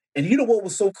do. And you know what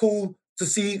was so cool to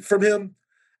see from him?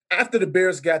 After the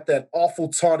Bears got that awful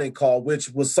taunting call, which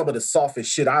was some of the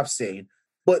softest shit I've seen,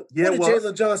 but yeah, what did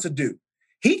Jalen Johnson do?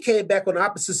 He came back on the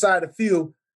opposite side of the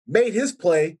field, made his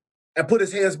play, and put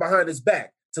his hands behind his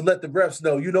back to let the refs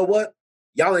know, you know what?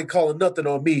 Y'all ain't calling nothing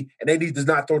on me, and they need to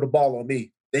not throw the ball on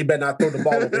me. They better not throw the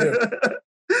ball over here.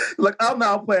 Look, I'm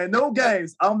not playing no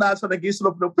games. I'm not trying to get shit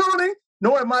up no penalty,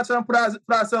 nor am I trying to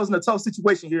put ourselves in a tough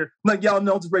situation here. Like y'all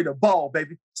know, just ready to ball,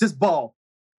 baby. Just ball.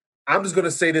 I'm just going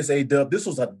to say this, A-Dub. This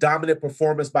was a dominant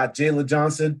performance by Jalen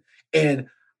Johnson, and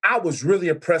I was really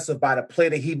impressive by the play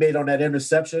that he made on that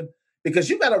interception, because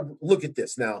you got to look at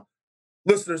this now.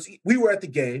 Listeners, we were at the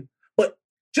game, but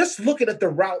just looking at the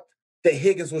route that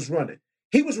Higgins was running,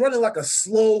 he was running like a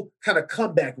slow kind of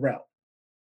comeback route.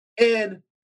 And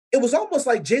it was almost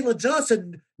like Jalen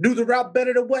Johnson knew the route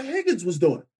better than what Higgins was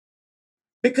doing,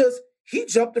 because he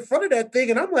jumped in front of that thing,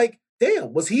 and I'm like,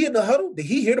 damn, was he in the huddle? Did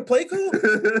he hear the play call?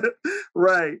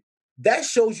 Right. That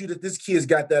shows you that this kid's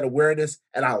got that awareness,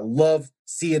 and I love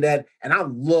seeing that. And I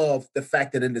love the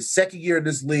fact that in the second year in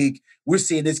this league, we're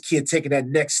seeing this kid taking that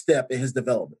next step in his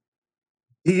development.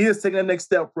 He is taking the next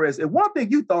step, Perez. And one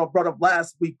thing you brought up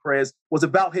last week, Perez, was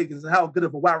about Higgins and how good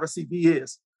of a wide receiver he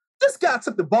is. This guy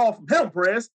took the ball from him,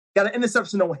 Perez. Got an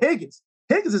interception on Higgins.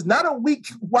 Higgins is not a weak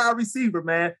wide receiver,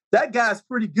 man. That guy's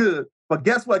pretty good. But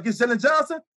guess what? Against Jalen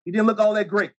Johnson, he didn't look all that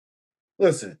great.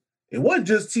 Listen, it wasn't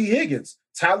just T. Higgins.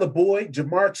 Tyler Boyd,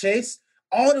 Jamar Chase,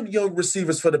 all them young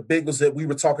receivers for the Bengals that we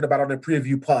were talking about on the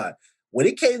preview pod. When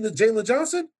it came to Jalen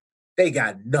Johnson, they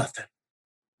got nothing.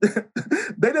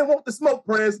 They didn't want the smoke,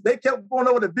 Perez. They kept going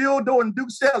over to Bill Doe and Duke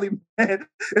Shelley, man,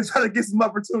 and trying to get some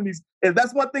opportunities. And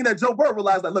that's one thing that Joe Burrow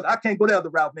realized, like, look, I can't go the other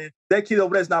route, man. That kid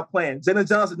over there's not playing. Jalen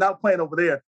Johnson's not playing over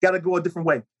there. Got to go a different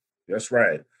way. That's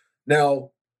right.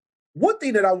 Now, one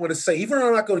thing that I want to say, even though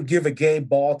I'm not going to give a game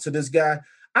ball to this guy,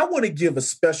 I want to give a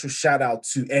special shout out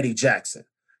to Eddie Jackson.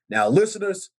 Now,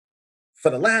 listeners, for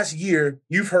the last year,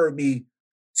 you've heard me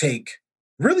take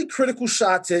really critical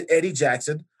shots at Eddie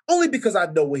Jackson, only because I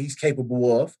know what he's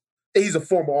capable of. He's a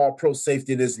former all-pro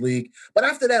safety in this league. But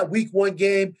after that week 1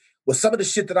 game, with some of the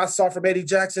shit that I saw from Eddie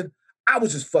Jackson, I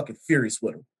was just fucking furious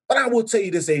with him. But I will tell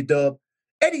you this, A-Dub,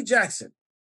 Eddie Jackson,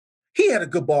 he had a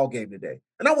good ball game today.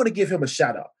 And I want to give him a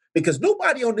shout out, because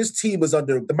nobody on this team was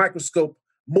under the microscope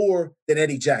more than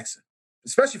Eddie Jackson,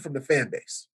 especially from the fan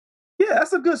base. Yeah,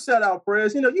 that's a good shout out,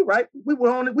 Perez. You know, you're right. We've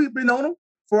been on him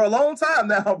for a long time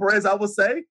now, Perez, I would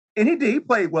say. And he did. He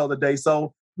played well today.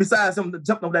 So besides him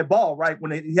jumping on that ball, right,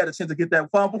 when he had a chance to get that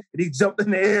fumble, and he jumped in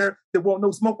the air, there wasn't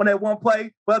no smoke on that one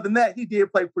play. But other than that, he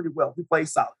did play pretty well. He played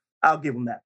solid. I'll give him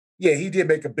that. Yeah, he did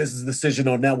make a business decision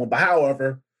on that one. But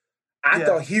however, I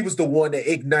thought he was the one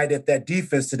that ignited that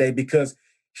defense today because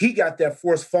he got that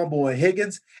forced fumble on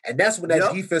Higgins, and that's when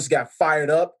that defense got fired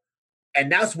up. And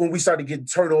that's when we started getting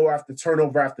turnover after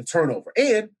turnover after turnover.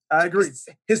 And I agree.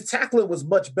 His tackling was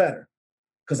much better.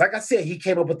 Because like I said, he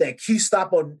came up with that key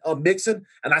stop on Mixon,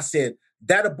 and I said,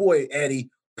 that a boy, Eddie,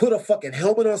 put a fucking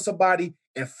helmet on somebody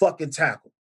and fucking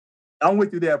tackle. I'm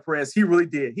with you there, Press. He really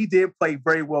did. He did play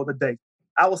very well today.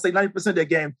 I would say 90% of that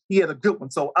game, he had a good one.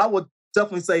 So I would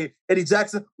definitely say, Eddie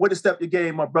Jackson, way to step your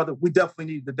game, my brother. We definitely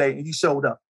needed today, and he showed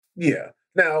up. Yeah.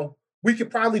 Now, we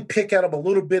could probably pick at him a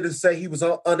little bit and say he was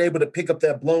unable to pick up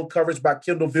that blown coverage by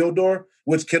Kendall Vildor,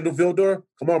 which Kendall Vildor,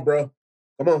 come on, bro.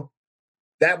 Come on.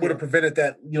 That would have prevented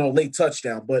that, late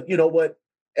touchdown. But you know what,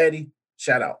 Eddie?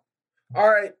 Shout out. All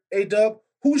right, A-Dub,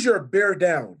 who's your bear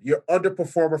down, your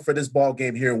underperformer for this ball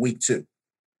game here in week 2?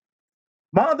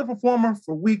 My underperformer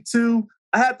for week 2,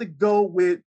 I had to go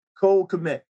with Cole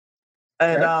Kmet.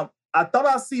 And I thought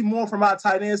I'd see more from our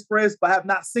tight end spreads, but I have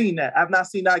not seen that. I have not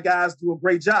seen our guys do a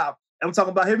great job. And I'm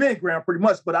talking about him and Graham pretty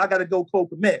much, but I got to go Cole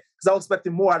Kmet because I was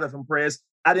expecting more out of him, Prez.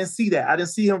 I didn't see that. I didn't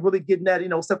see him really getting that,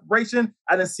 separation.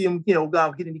 I didn't see him,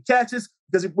 getting any catches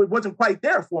because it wasn't quite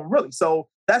there for him, really. So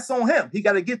that's on him. He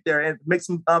got to get there and make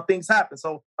some things happen.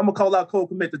 So I'm going to call out Cole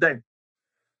Kmet today.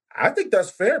 I think that's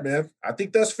fair, man. I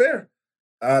think that's fair.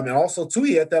 And also, too,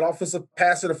 he had that offensive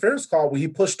pass interference call where he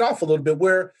pushed off a little bit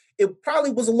where it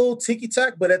probably was a little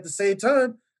ticky-tack, but at the same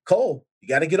time, Cole, you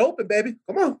got to get open, baby.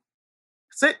 Come on.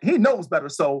 He knows better.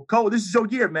 So, Cole, this is your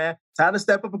year, man. Time to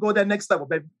step up and go to that next level,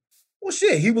 baby. Well,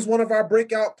 shit, he was one of our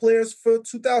breakout players for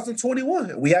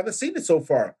 2021. We haven't seen it so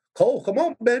far. Cole, come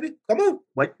on, baby. Come on.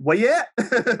 Where you at?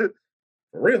 For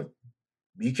real.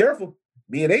 Be careful.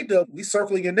 Me and A-Dub, we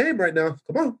circling your name right now.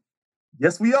 Come on.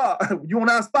 Yes, we are. You on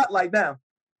our spotlight now.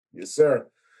 Yes, sir.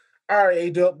 All right,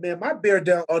 A-Dub, man, my bear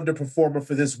down underperformer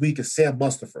for this week is Sam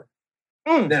Mustipher.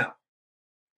 Now,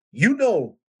 you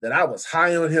know that I was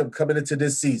high on him coming into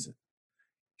this season.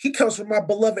 He comes from my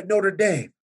beloved Notre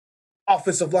Dame,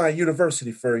 offensive line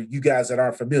university for you guys that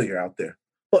aren't familiar out there.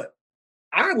 But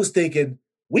I was thinking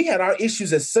we had our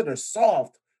issues at center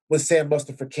solved when Sam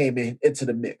Mustipher came into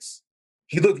the mix.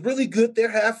 He looked really good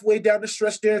there halfway down the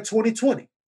stretch there in 2020.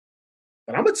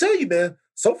 But I'm going to tell you, man,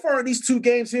 so far in these 2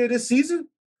 games here this season,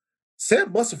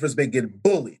 Sam Mustipher's been getting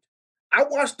bullied. I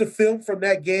watched the film from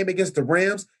that game against the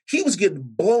Rams. He was getting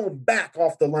blown back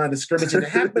off the line of scrimmage, and it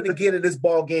happened again in this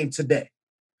ball game today.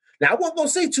 Now, I wasn't going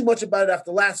to say too much about it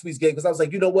after last week's game because I was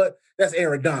like, you know what? That's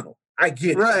Aaron Donald. I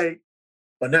get it. Right.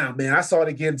 But now, man, I saw it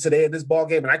again today in this ball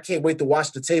game, and I can't wait to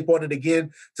watch the tape on it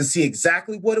again to see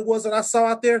exactly what it was that I saw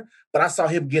out there. But I saw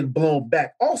him getting blown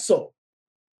back. Also,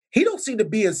 he don't seem to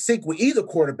be in sync with either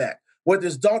quarterback, whether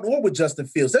it's Dalton or with Justin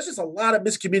Fields. There's just a lot of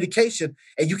miscommunication,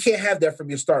 and you can't have that from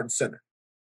your starting center.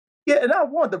 Yeah, and I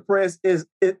wonder, Press, is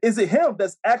it him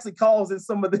that's actually causing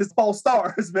some of this false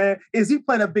stars, man? Is he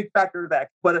playing a big factor in that?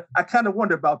 But I kind of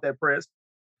wonder about that, Press.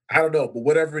 I don't know, but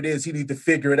whatever it is, he needs to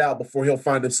figure it out before he'll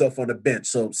find himself on the bench.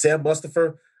 So Sam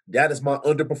Mustipher, that is my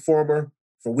underperformer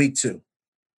for week 2.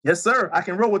 Yes, sir. I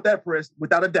can roll with that, Press,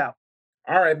 without a doubt.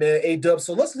 All right, man, A-Dub.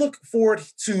 So let's look forward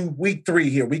to week 3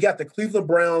 here. We got the Cleveland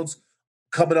Browns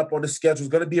coming up on the schedule.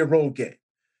 It's going to be a road game.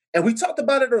 And we talked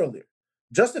about it earlier.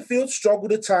 Justin Fields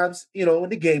struggled at times, in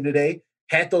the game today,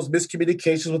 had those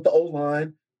miscommunications with the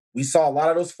O-line. We saw a lot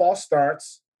of those false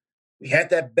starts. We had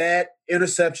that bad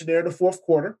interception there in the 4th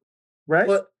quarter. Right.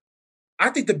 But I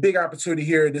think the big opportunity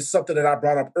here, and it's something that I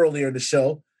brought up earlier in the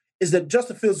show, is that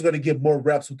Justin Fields is going to get more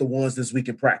reps with the ones this week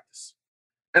in practice.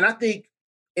 And I think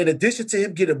in addition to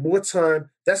him getting more time,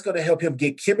 that's going to help him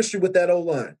get chemistry with that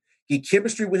O-line, get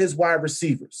chemistry with his wide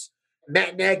receivers.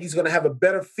 Matt Nagy's going to have a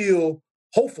better feel,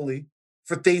 hopefully,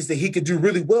 for things that he could do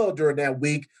really well during that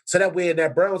week. So that way in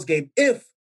that Browns game, if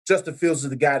Justin Fields is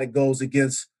the guy that goes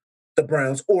against the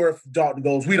Browns, or if Dalton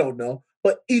goes, we don't know.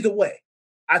 But either way,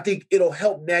 I think it'll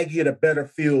help Nagy get a better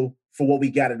feel for what we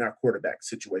got in our quarterback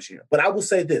situation here. But I will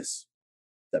say this,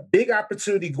 the big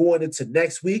opportunity going into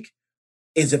next week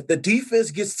is if the defense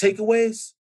gets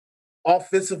takeaways,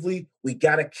 offensively, we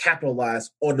got to capitalize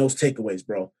on those takeaways,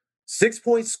 bro. 6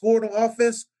 points scored on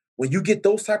offense, when you get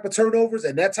those type of turnovers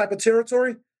and that type of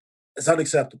territory, it's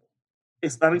unacceptable.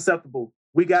 It's unacceptable.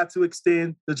 We got to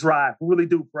extend the drive. We really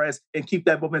do, Press, and keep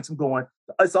that momentum going.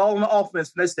 It's all on the offense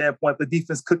from that standpoint. The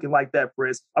defense cooking like that,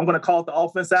 Press. I'm going to call the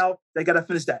offense out. They got to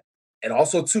finish that. And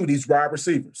also, too, these wide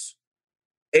receivers.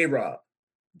 A-Rob,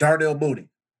 Darnell Mooney.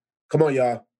 Come on,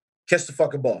 y'all. Catch the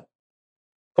fucking ball.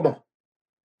 Come on.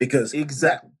 Because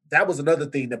exactly that was another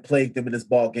thing that plagued them in this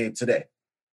ball game today.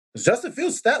 Because Justin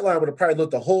Fields' stat line would have probably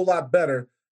looked a whole lot better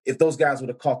if those guys would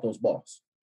have caught those balls.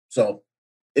 So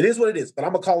it is what it is, but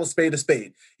I'm going to call a spade a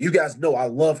spade. You guys know I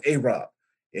love A-Rob.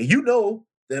 And you know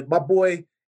that my boy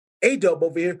A-Dub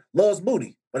over here loves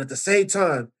Mooney. But at the same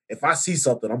time, if I see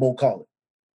something, I'm going to call it.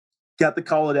 Got to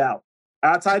call it out.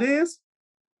 Our tight ends,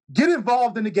 get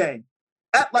involved in the game.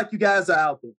 Act like you guys are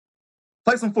out there.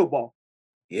 Play some football.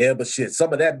 Yeah, but shit,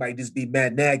 some of that might just be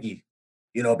Matt Nagy,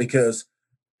 because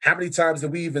how many times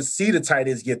did we even see the tight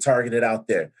ends get targeted out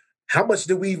there? How much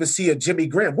did we even see of Jimmy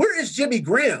Graham? Where is Jimmy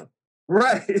Graham?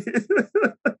 Right.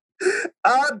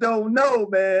 I don't know,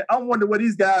 man. I wonder where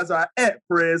these guys are at,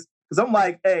 Prez. Because I'm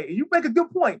like, hey, you make a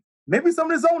good point. Maybe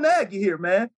some of this own Nagy here,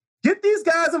 man. Get these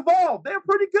guys involved. They're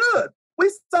pretty good.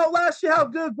 We saw last year how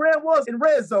good Graham was in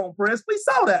red zone, Prez. We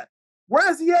saw that. Where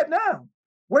is he at now?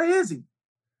 Where is he?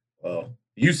 Well,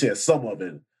 you said some of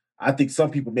it. I think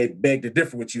some people may beg to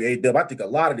differ with you, A-Dub. I think a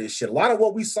lot of this shit, a lot of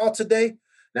what we saw today.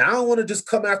 Now, I don't want to just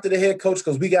come after the head coach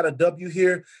because we got a W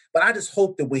here, but I just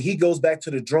hope that when he goes back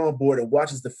to the drawing board and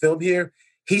watches the film here,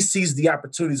 he sees the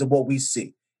opportunities of what we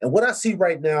see. And what I see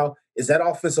right now is that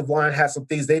offensive line has some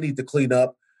things they need to clean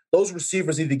up. Those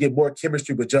receivers need to get more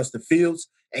chemistry with Justin Fields,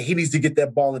 and he needs to get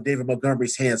that ball in David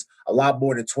Montgomery's hands a lot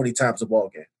more than 20 times a ball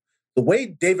game. The way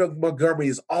David Montgomery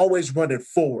is always running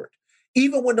forward,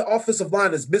 even when the offensive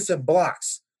line is missing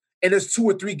blocks, and there's 2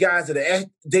 or 3 guys that are at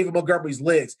David Montgomery's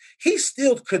legs, he's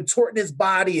still contorting his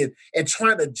body and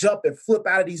trying to jump and flip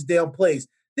out of these damn plays.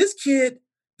 This kid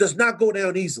does not go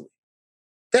down easily.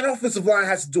 That offensive line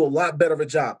has to do a lot better of a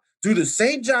job. Do the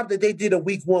same job that they did in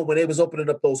week 1 when they was opening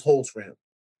up those holes for him.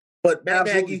 But Matt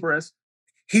Nagy,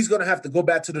 he's going to have to go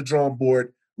back to the drawing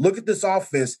board, look at this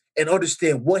offense, and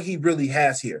understand what he really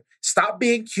has here. Stop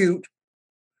being cute,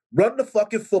 run the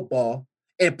fucking football,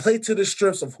 and play to the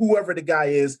strengths of whoever the guy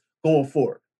is going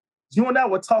forward. You and I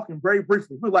were talking very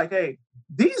briefly. We're like, hey,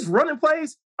 these running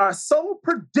plays are so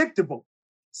predictable.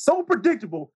 So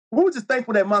predictable. We were just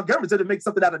thankful that Montgomery didn't make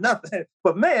something out of nothing.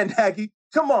 But man, Nagy,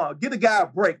 come on, get a guy a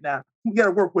break now. We got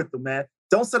to work with him, man.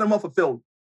 Don't set him up for failure.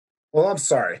 Well, I'm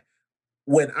sorry.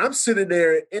 When I'm sitting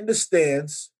there in the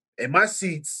stands, in my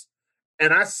seats,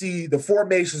 and I see the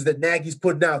formations that Nagy's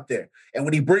putting out there, and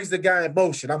when he brings the guy in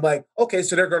motion, I'm like, okay,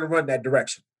 so they're going to run that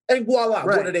direction. And voila,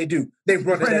 right. What do? They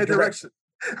run in that direction.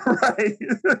 Right.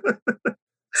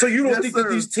 So you don't think that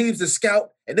these teams that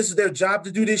scout, and this is their job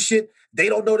to do this shit, they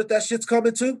don't know that shit's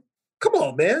coming too? Come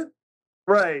on, man.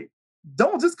 Right.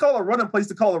 Don't just call a running play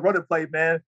to call a running play,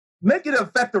 man. Make it an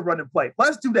effective running play.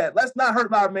 Let's do that. Let's not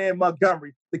hurt our man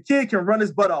Montgomery. The kid can run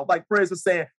his butt off, like Perez was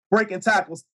saying, breaking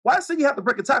tackles. Why say you have to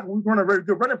break a tackle when we run a very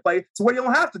good running play to where you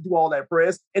don't have to do all that,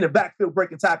 Perez, in the backfield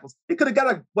breaking tackles? He could have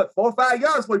got 4 or 5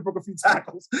 yards before he broke a few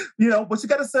tackles, but you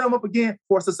got to set him up again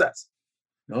for success.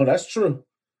 No, that's true.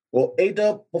 Well,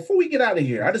 A-Dub, before we get out of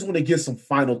here, I just want to give some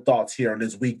final thoughts here on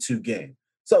this week 2 game.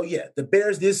 So, yeah, the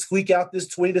Bears did squeak out this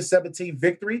 20-17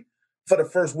 victory for the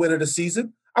first win of the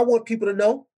season. I want people to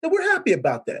know that we're happy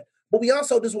about that. But we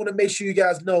also just want to make sure you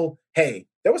guys know, hey,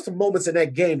 there were some moments in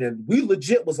that game that we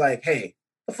legit was like, hey,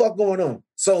 what the fuck going on?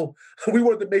 So we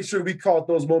wanted to make sure we called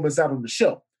those moments out on the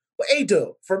show. But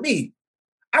A-Dub, for me,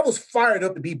 I was fired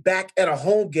up to be back at a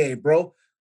home game, bro.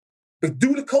 But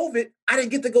due to COVID, I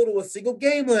didn't get to go to a single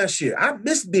game last year. I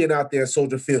missed being out there at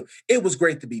Soldier Field. It was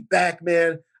great to be back,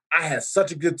 man. I had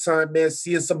such a good time, man,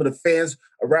 seeing some of the fans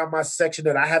around my section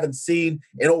that I haven't seen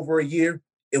in over a year.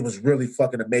 It was really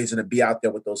fucking amazing to be out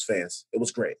there with those fans. It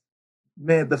was great.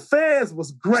 Man, the fans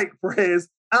was great, Perez.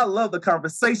 I love the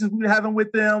conversations we were having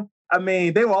with them. I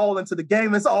mean, they were all into the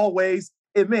game as always.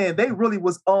 And man, they really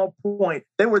was on point.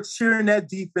 They were cheering that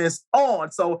defense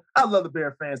on. So I love the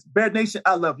Bear fans. Bear Nation,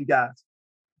 I love you guys.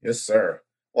 Yes, sir.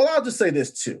 Well, I'll just say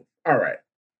this too. All right.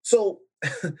 So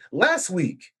last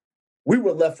week, we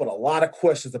were left with a lot of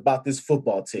questions about this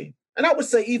football team. And I would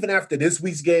say even after this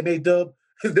week's game, A-Dub,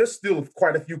 there's still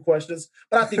quite a few questions,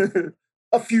 but I think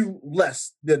a few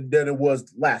less than it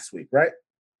was last week, right?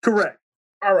 Correct.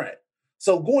 All right.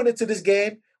 So going into this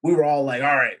game, we were all like,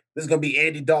 all right, this is going to be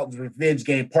Andy Dalton's revenge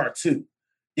game part 2.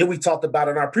 Then we talked about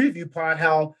in our preview pod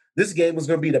how this game was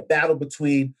going to be the battle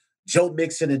between Joe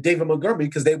Mixon and David Montgomery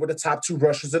because they were the top 2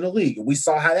 rushers in the league. And we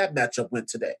saw how that matchup went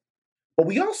today. But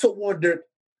we also wondered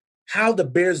how the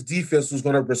Bears defense was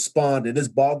going to respond in this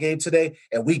ball game today,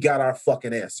 and we got our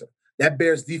fucking answer. That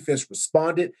Bears defense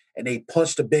responded, and they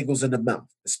punched the Bengals in the mouth,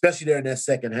 especially there in that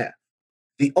second half.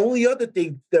 The only other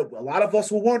thing that a lot of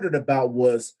us were wondering about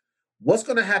was what's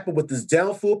going to happen with this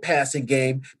downfield passing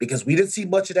game because we didn't see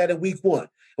much of that in week 1.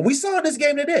 And we saw in this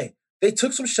game today, they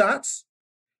took some shots.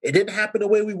 It didn't happen the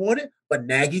way we wanted, but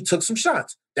Nagy took some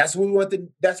shots. That's what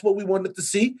we wanted to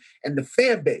see. And the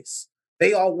fan base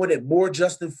They all wanted more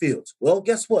Justin Fields. Well,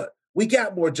 guess what? We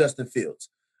got more Justin Fields.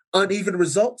 Uneven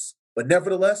results, but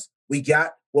nevertheless, we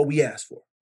got what we asked for.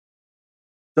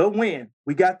 The win.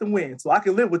 We got the win. So I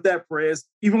can live with that, Perez.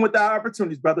 Even without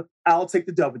opportunities, brother, I'll take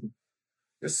the W.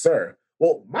 Yes, sir.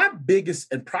 Well, my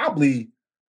biggest and probably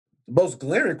the most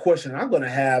glaring question I'm going to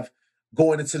have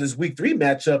going into this week 3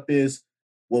 matchup is,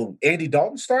 will Andy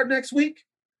Dalton start next week?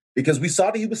 Because we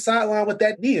saw that he was sidelined with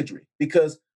that knee injury.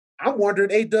 Because I'm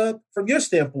wondering, A-Dub, from your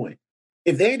standpoint,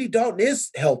 if Andy Dalton is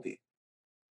healthy,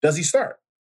 does he start?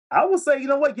 I would say, you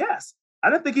know what? Yes. I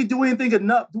didn't think he'd do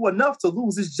enough to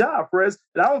lose his job, Perez.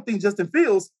 And I don't think Justin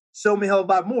Fields showed me a hell of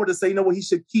a lot more to say, you know what, he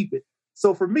should keep it.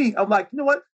 So for me, I'm like, you know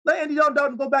what? Let Andy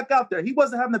Dalton go back out there. He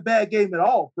wasn't having a bad game at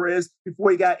all, Perez, before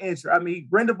he got injured. I mean, he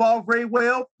ran the ball very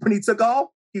well. When he took off,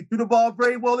 he threw the ball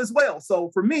very well as well.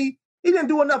 So for me, he didn't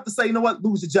do enough to say, you know what,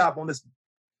 lose the job on this one.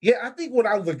 Yeah, I think when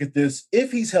I look at this,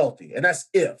 if he's healthy, and that's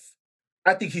if,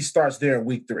 I think he starts there in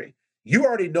week 3. You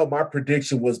already know my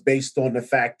prediction was based on the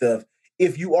fact of,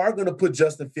 if you are going to put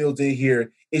Justin Fields in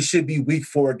here, it should be week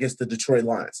 4 against the Detroit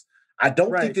Lions. I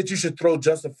don't think that you should throw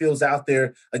Justin Fields out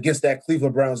there against that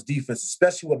Cleveland Browns defense,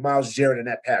 especially with Myles Jarrett and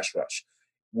that pass rush.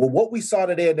 Well, what we saw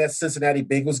today in that Cincinnati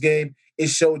Bengals game, it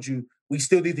showed you we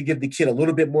still need to give the kid a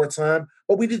little bit more time,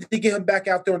 but we need to get him back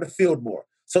out there on the field more.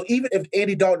 So even if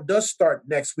Andy Dalton does start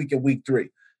next week in week 3,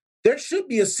 there should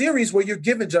be a series where you're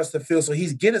giving Justin Fields so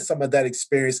he's getting some of that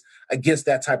experience against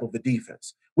that type of a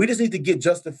defense. We just need to get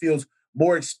Justin Fields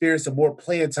more experience and more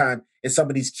playing time in some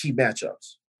of these key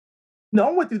matchups. No,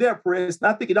 I'm with you there, Perez.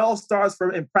 And I think it all starts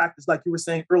from in practice, like you were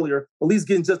saying earlier, at least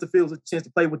getting Justin Fields a chance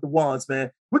to play with the ones,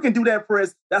 man. We can do that,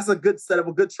 Perez. That's a good setup,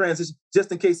 a good transition,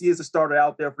 just in case he is a starter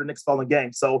out there for the next following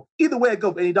game. So either way it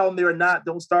goes, Andy Dalton there or not,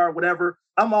 don't start, whatever.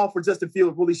 I'm all for Justin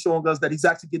Fields really showing us that he's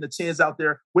actually getting a chance out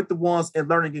there with the ones and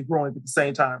learning and growing at the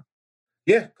same time.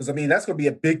 Yeah, because, I mean, that's going to be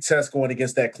a big test going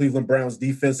against that Cleveland Browns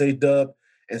defense, A-Dub.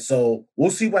 And so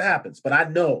we'll see what happens. But I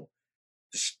know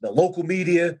the local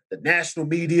media, the national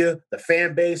media, the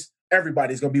fan base,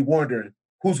 everybody's going to be wondering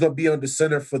who's going to be under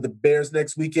center for the Bears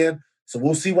next weekend. So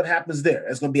we'll see what happens there.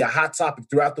 It's going to be a hot topic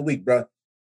throughout the week, bro.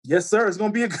 Yes, sir. It's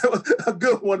going to be a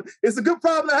good one. It's a good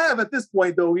problem to have at this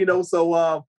point, though, you know.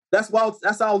 So that's how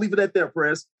I'll leave it at there,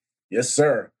 Perez. Yes,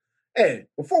 sir. Hey,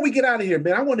 before we get out of here,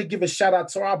 man, I want to give a shout out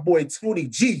to our boy Tony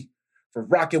G for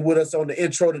rocking with us on the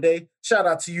intro today. Shout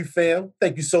out to you, fam.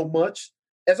 Thank you so much.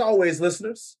 As always,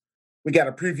 listeners, we got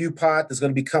a preview pod that's going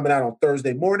to be coming out on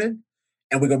Thursday morning,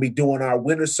 and we're going to be doing our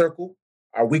Winner's Circle,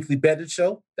 our weekly betting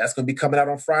show. That's going to be coming out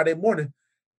on Friday morning.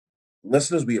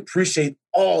 Listeners, we appreciate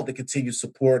all the continued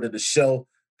support of the show.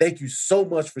 Thank you so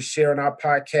much for sharing our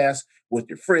podcast with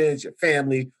your friends, your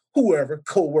family, whoever,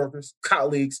 coworkers,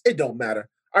 colleagues. It don't matter.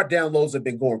 Our downloads have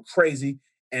been going crazy,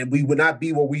 and we would not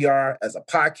be where we are as a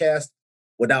podcast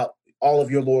without all of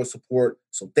your loyal support.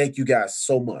 So thank you guys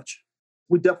so much.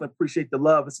 We definitely appreciate the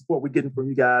love and support we're getting from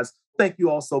you guys. Thank you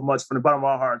all so much from the bottom of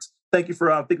our hearts. Thank you for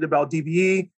thinking about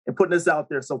DBE and putting this out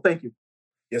there. So thank you.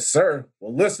 Yes, sir.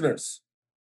 Well, listeners,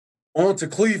 on to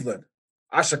Cleveland.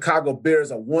 Our Chicago Bears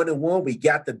are 1-1. We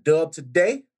got the dub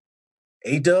today.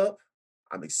 A-Dub,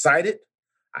 I'm excited.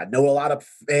 I know a lot of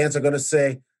fans are going to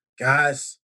say,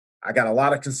 guys, I got a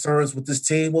lot of concerns with this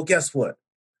team. Well, guess what?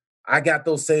 I got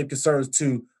those same concerns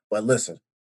too. But listen,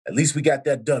 at least we got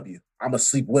that W. I'm going to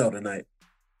sleep well tonight.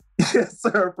 Yes,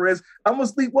 sir, Perez. I'm going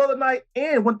to sleep well tonight.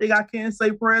 And one thing I can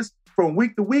say, Perez, from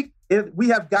week to week, we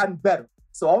have gotten better.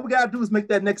 So all we got to do is make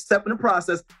that next step in the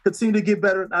process, continue to get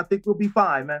better, and I think we'll be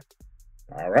fine, man.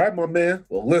 All right, my man.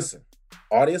 Well, listen,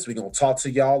 audience, we're going to talk to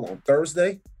y'all on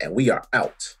Thursday, and we are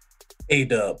out.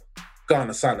 A-Dub,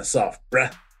 gonna sign us off,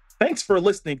 bruh. Thanks for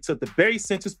listening to the Barry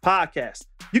Centers podcast.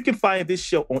 You can find this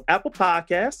show on Apple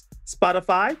Podcasts,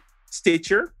 Spotify,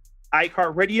 Stitcher,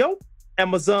 iHeartRadio,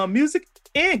 Amazon Music,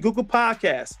 and Google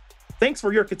Podcasts. Thanks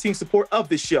for your continued support of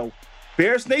this show.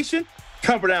 Bears Nation,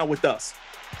 come down with us.